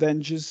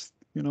than just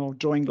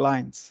drawing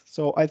lines.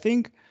 So I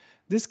think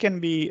this can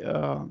be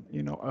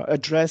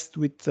addressed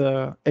with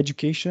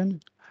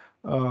education.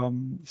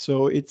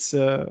 So it's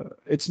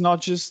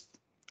not just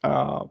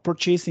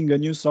purchasing a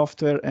new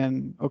software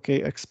and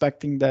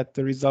expecting that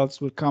the results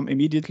will come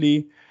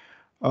immediately.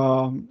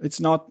 It's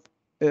not,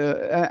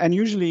 and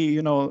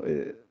usually,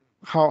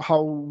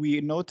 how we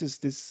notice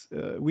this,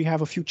 we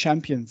have a few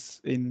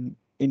champions in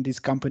these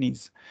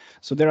companies.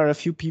 So there are a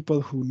few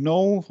people who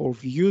know or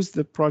have used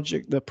the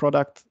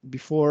product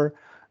before,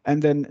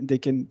 and then they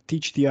can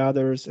teach the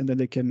others, and then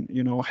they can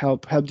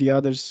help the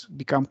others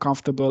become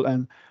comfortable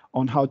and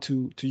on how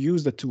to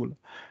use the tool.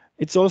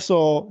 It's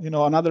also,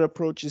 another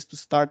approach is to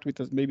start with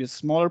maybe a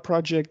smaller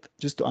project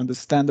just to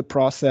understand the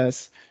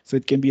process. So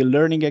it can be a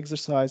learning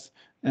exercise,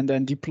 and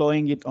then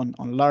deploying it on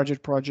larger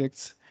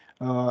projects,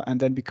 and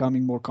then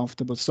becoming more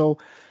comfortable. So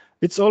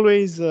it's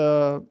always,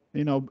 BIM,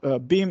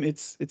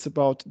 it's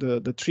about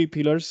the three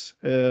pillars.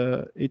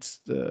 It's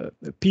the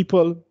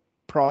people,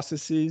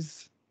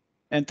 processes,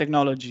 and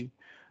technology.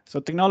 So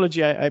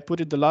technology, I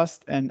put it the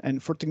last,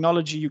 and for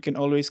technology, you can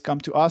always come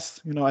to us.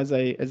 As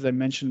I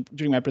mentioned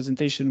during my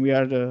presentation, we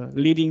are the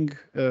leading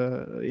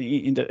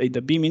in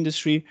the BIM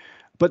industry,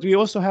 but we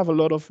also have a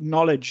lot of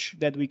knowledge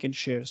that we can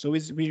share. So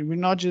we're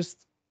not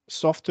just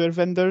software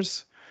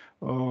vendors.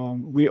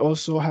 We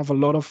also have a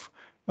lot of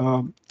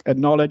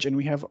knowledge, and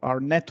we have our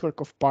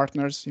network of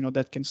partners,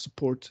 that can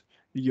support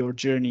your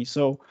journey.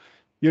 So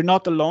you're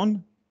not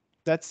alone.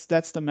 That's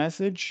the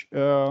message.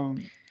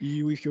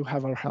 You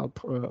have our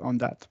help on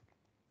that.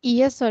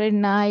 Yes,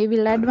 Sorin, I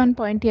will add one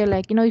point here.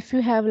 Like, if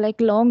you have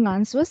like long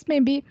answers,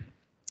 maybe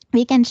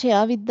we can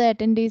share with the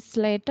attendees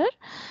later.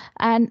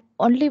 And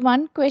only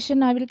one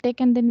question I will take,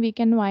 and then we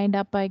can wind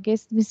up. I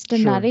guess Mr.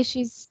 Sure. Naresh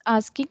is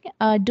asking,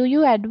 do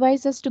you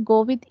advise us to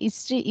go with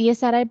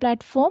ESRI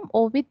platform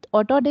or with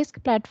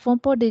Autodesk platform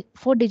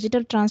for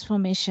digital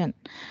transformation?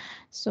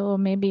 So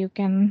maybe you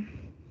can.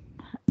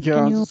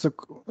 Yeah.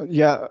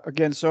 Yeah.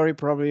 Again, sorry.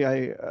 Probably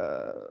I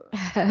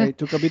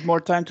took a bit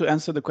more time to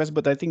answer the question,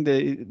 but I think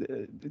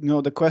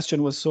the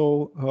question was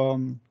so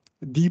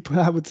deep,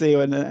 I would say,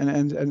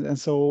 and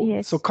so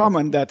Yes, so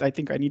common that I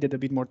think I needed a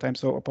bit more time.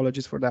 So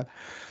apologies for that.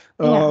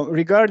 Yeah.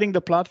 Regarding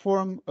the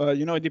platform,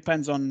 it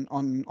depends on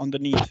the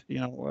need.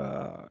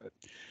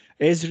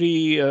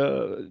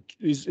 Esri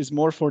is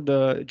more for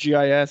the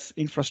GIS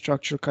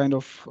infrastructure kind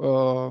of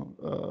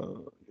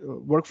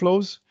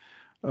workflows.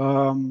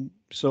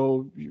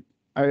 So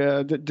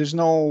there's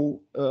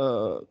no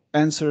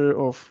answer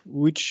of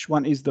which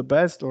one is the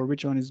best or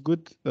which one is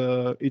good.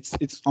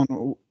 It's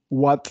on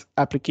what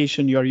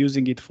application you are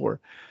using it for.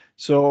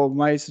 So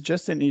my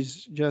suggestion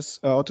is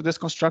just Autodesk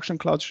Construction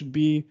Cloud should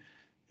be,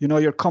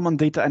 your common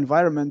data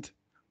environment.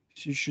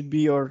 Should be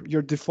your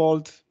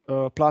default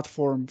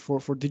platform for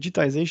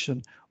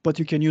digitization, but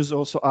you can use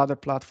also other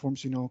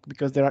platforms,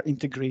 because there are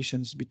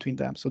integrations between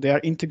them. So they are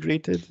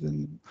integrated,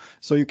 and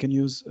so you can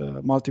use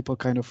multiple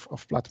kind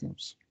of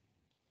platforms.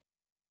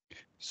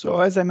 So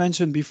as I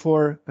mentioned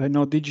before,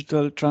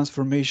 digital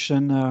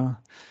transformation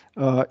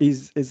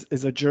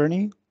is a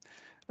journey.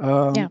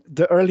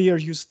 The earlier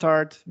you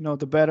start,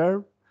 the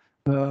better.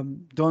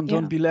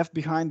 Don't be left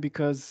behind,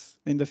 because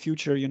in the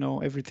future,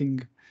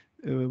 everything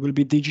will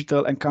be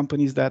digital, and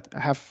companies that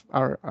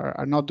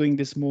are not doing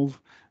this move,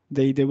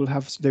 they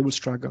will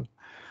struggle.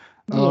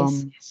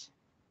 Yes.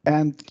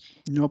 And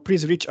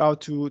please reach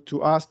out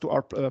to us, to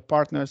our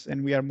partners,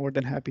 and we are more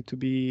than happy to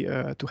be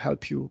to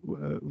help you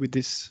with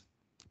this.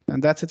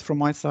 And that's it from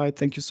my side.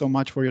 Thank you so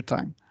much for your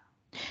time.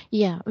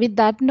 Yeah, with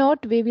that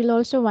note, we will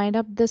also wind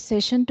up the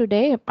session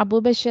today.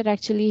 Abu Bashir,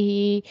 actually,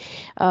 he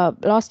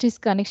lost his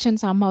connection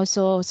somehow.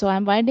 So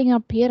I'm winding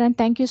up here, and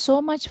thank you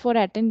so much for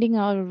attending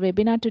our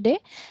webinar today.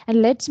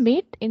 And let's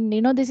meet in,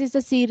 this is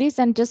a series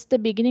and just the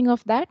beginning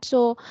of that.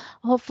 So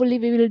hopefully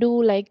we will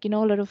do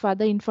a lot of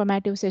other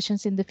informative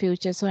sessions in the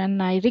future. So,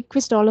 and I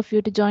request all of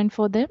you to join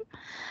for them.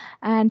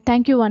 And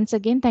thank you once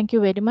again. Thank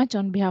you very much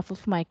on behalf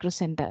of Micro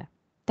Center.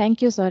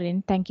 Thank you,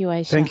 Sorin. Thank you,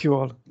 Aisha. Thank you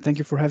all. Thank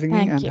you for having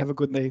me, and have a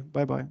good day.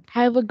 Bye-bye.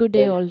 Have a good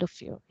day, all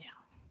of you. Yeah.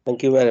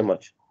 Thank you very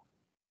much.